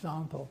 for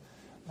example,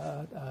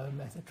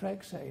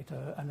 methotrexate,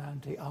 an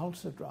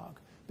anti-ulcer drug,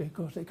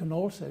 because it can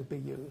also be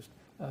used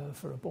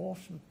for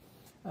abortion,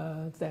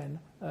 then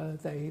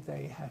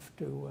they have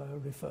to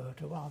refer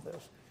to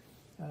others.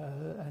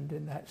 And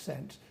in that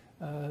sense,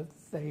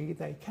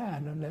 they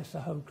can, unless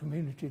the whole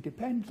community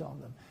depends on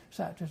them,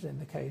 such as in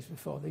the case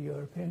before the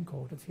European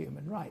Court of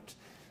Human Rights.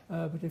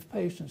 But if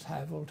patients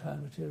have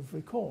alternative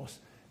recourse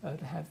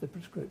to have the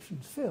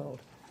prescriptions filled,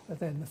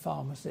 then the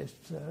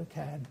pharmacists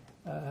can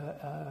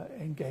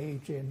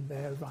engage in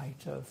their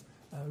right of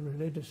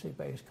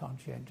religiously-based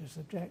conscientious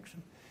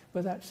objection.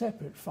 But that's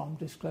separate from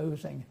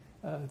disclosing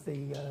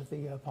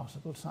the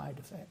possible side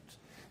effects.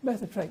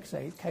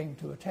 Methotrexate came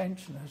to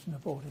attention as an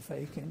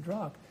abortifacient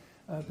drug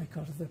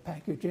because of the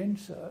package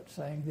insert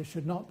saying this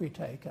should not be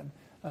taken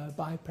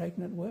by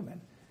pregnant women.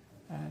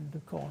 And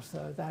of course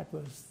that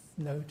was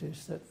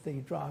noticed that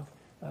the drug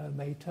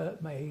may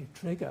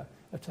trigger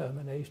a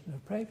termination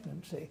of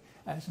pregnancy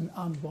as an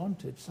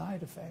unwanted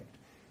side effect.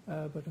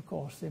 But of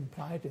course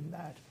implied in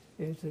that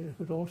is that it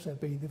could also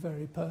be the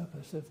very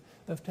purpose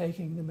of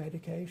taking the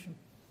medication.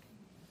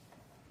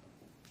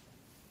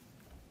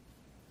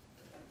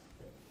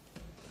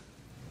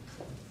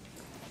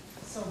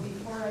 So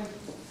before I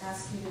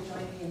ask you to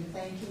join me in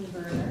thanking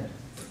Bernard,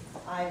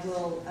 I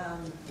will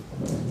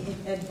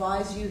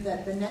advise you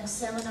that the next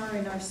seminar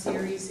in our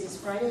series is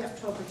Friday,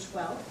 October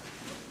 12th.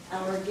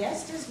 Our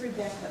guest is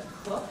Rebecca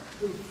Cook,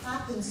 who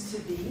happens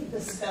to be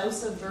the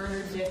spouse of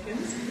Bernard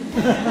Dickens,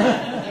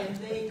 and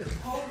they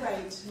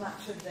co-write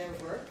much of their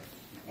work.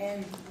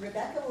 And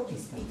Rebecca will be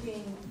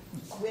speaking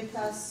with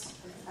us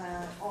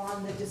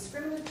on the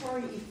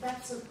discriminatory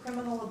effects of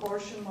criminal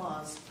abortion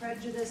laws,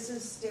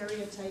 prejudices,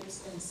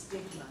 stereotypes, and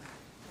stigma.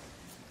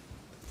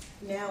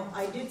 Now,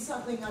 I did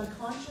something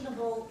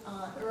unconscionable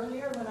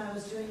earlier when I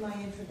was doing my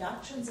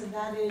introductions, and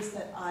that is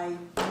that I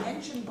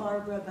mentioned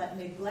Barbara but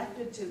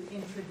neglected to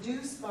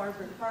introduce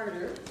Barbara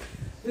Carter,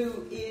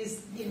 who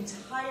is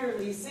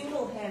entirely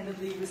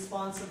single-handedly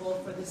responsible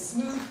for the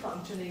smooth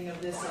functioning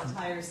of this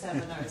entire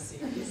seminar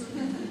series.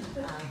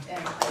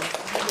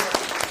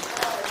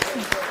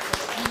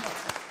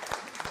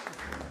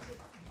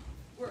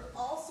 We're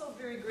also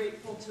very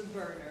grateful to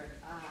Bernard.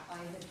 I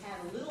had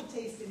a little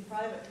taste in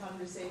private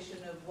conversation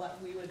of what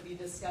we would be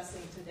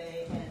discussing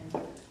today,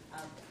 and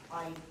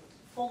I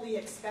fully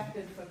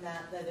expected from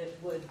that it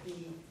would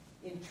be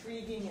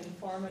intriguing,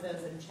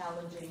 informative, and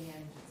challenging,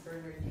 and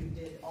Bernard, you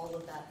did all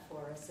of that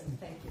for us, and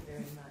thank you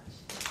very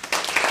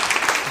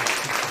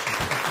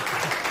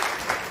much.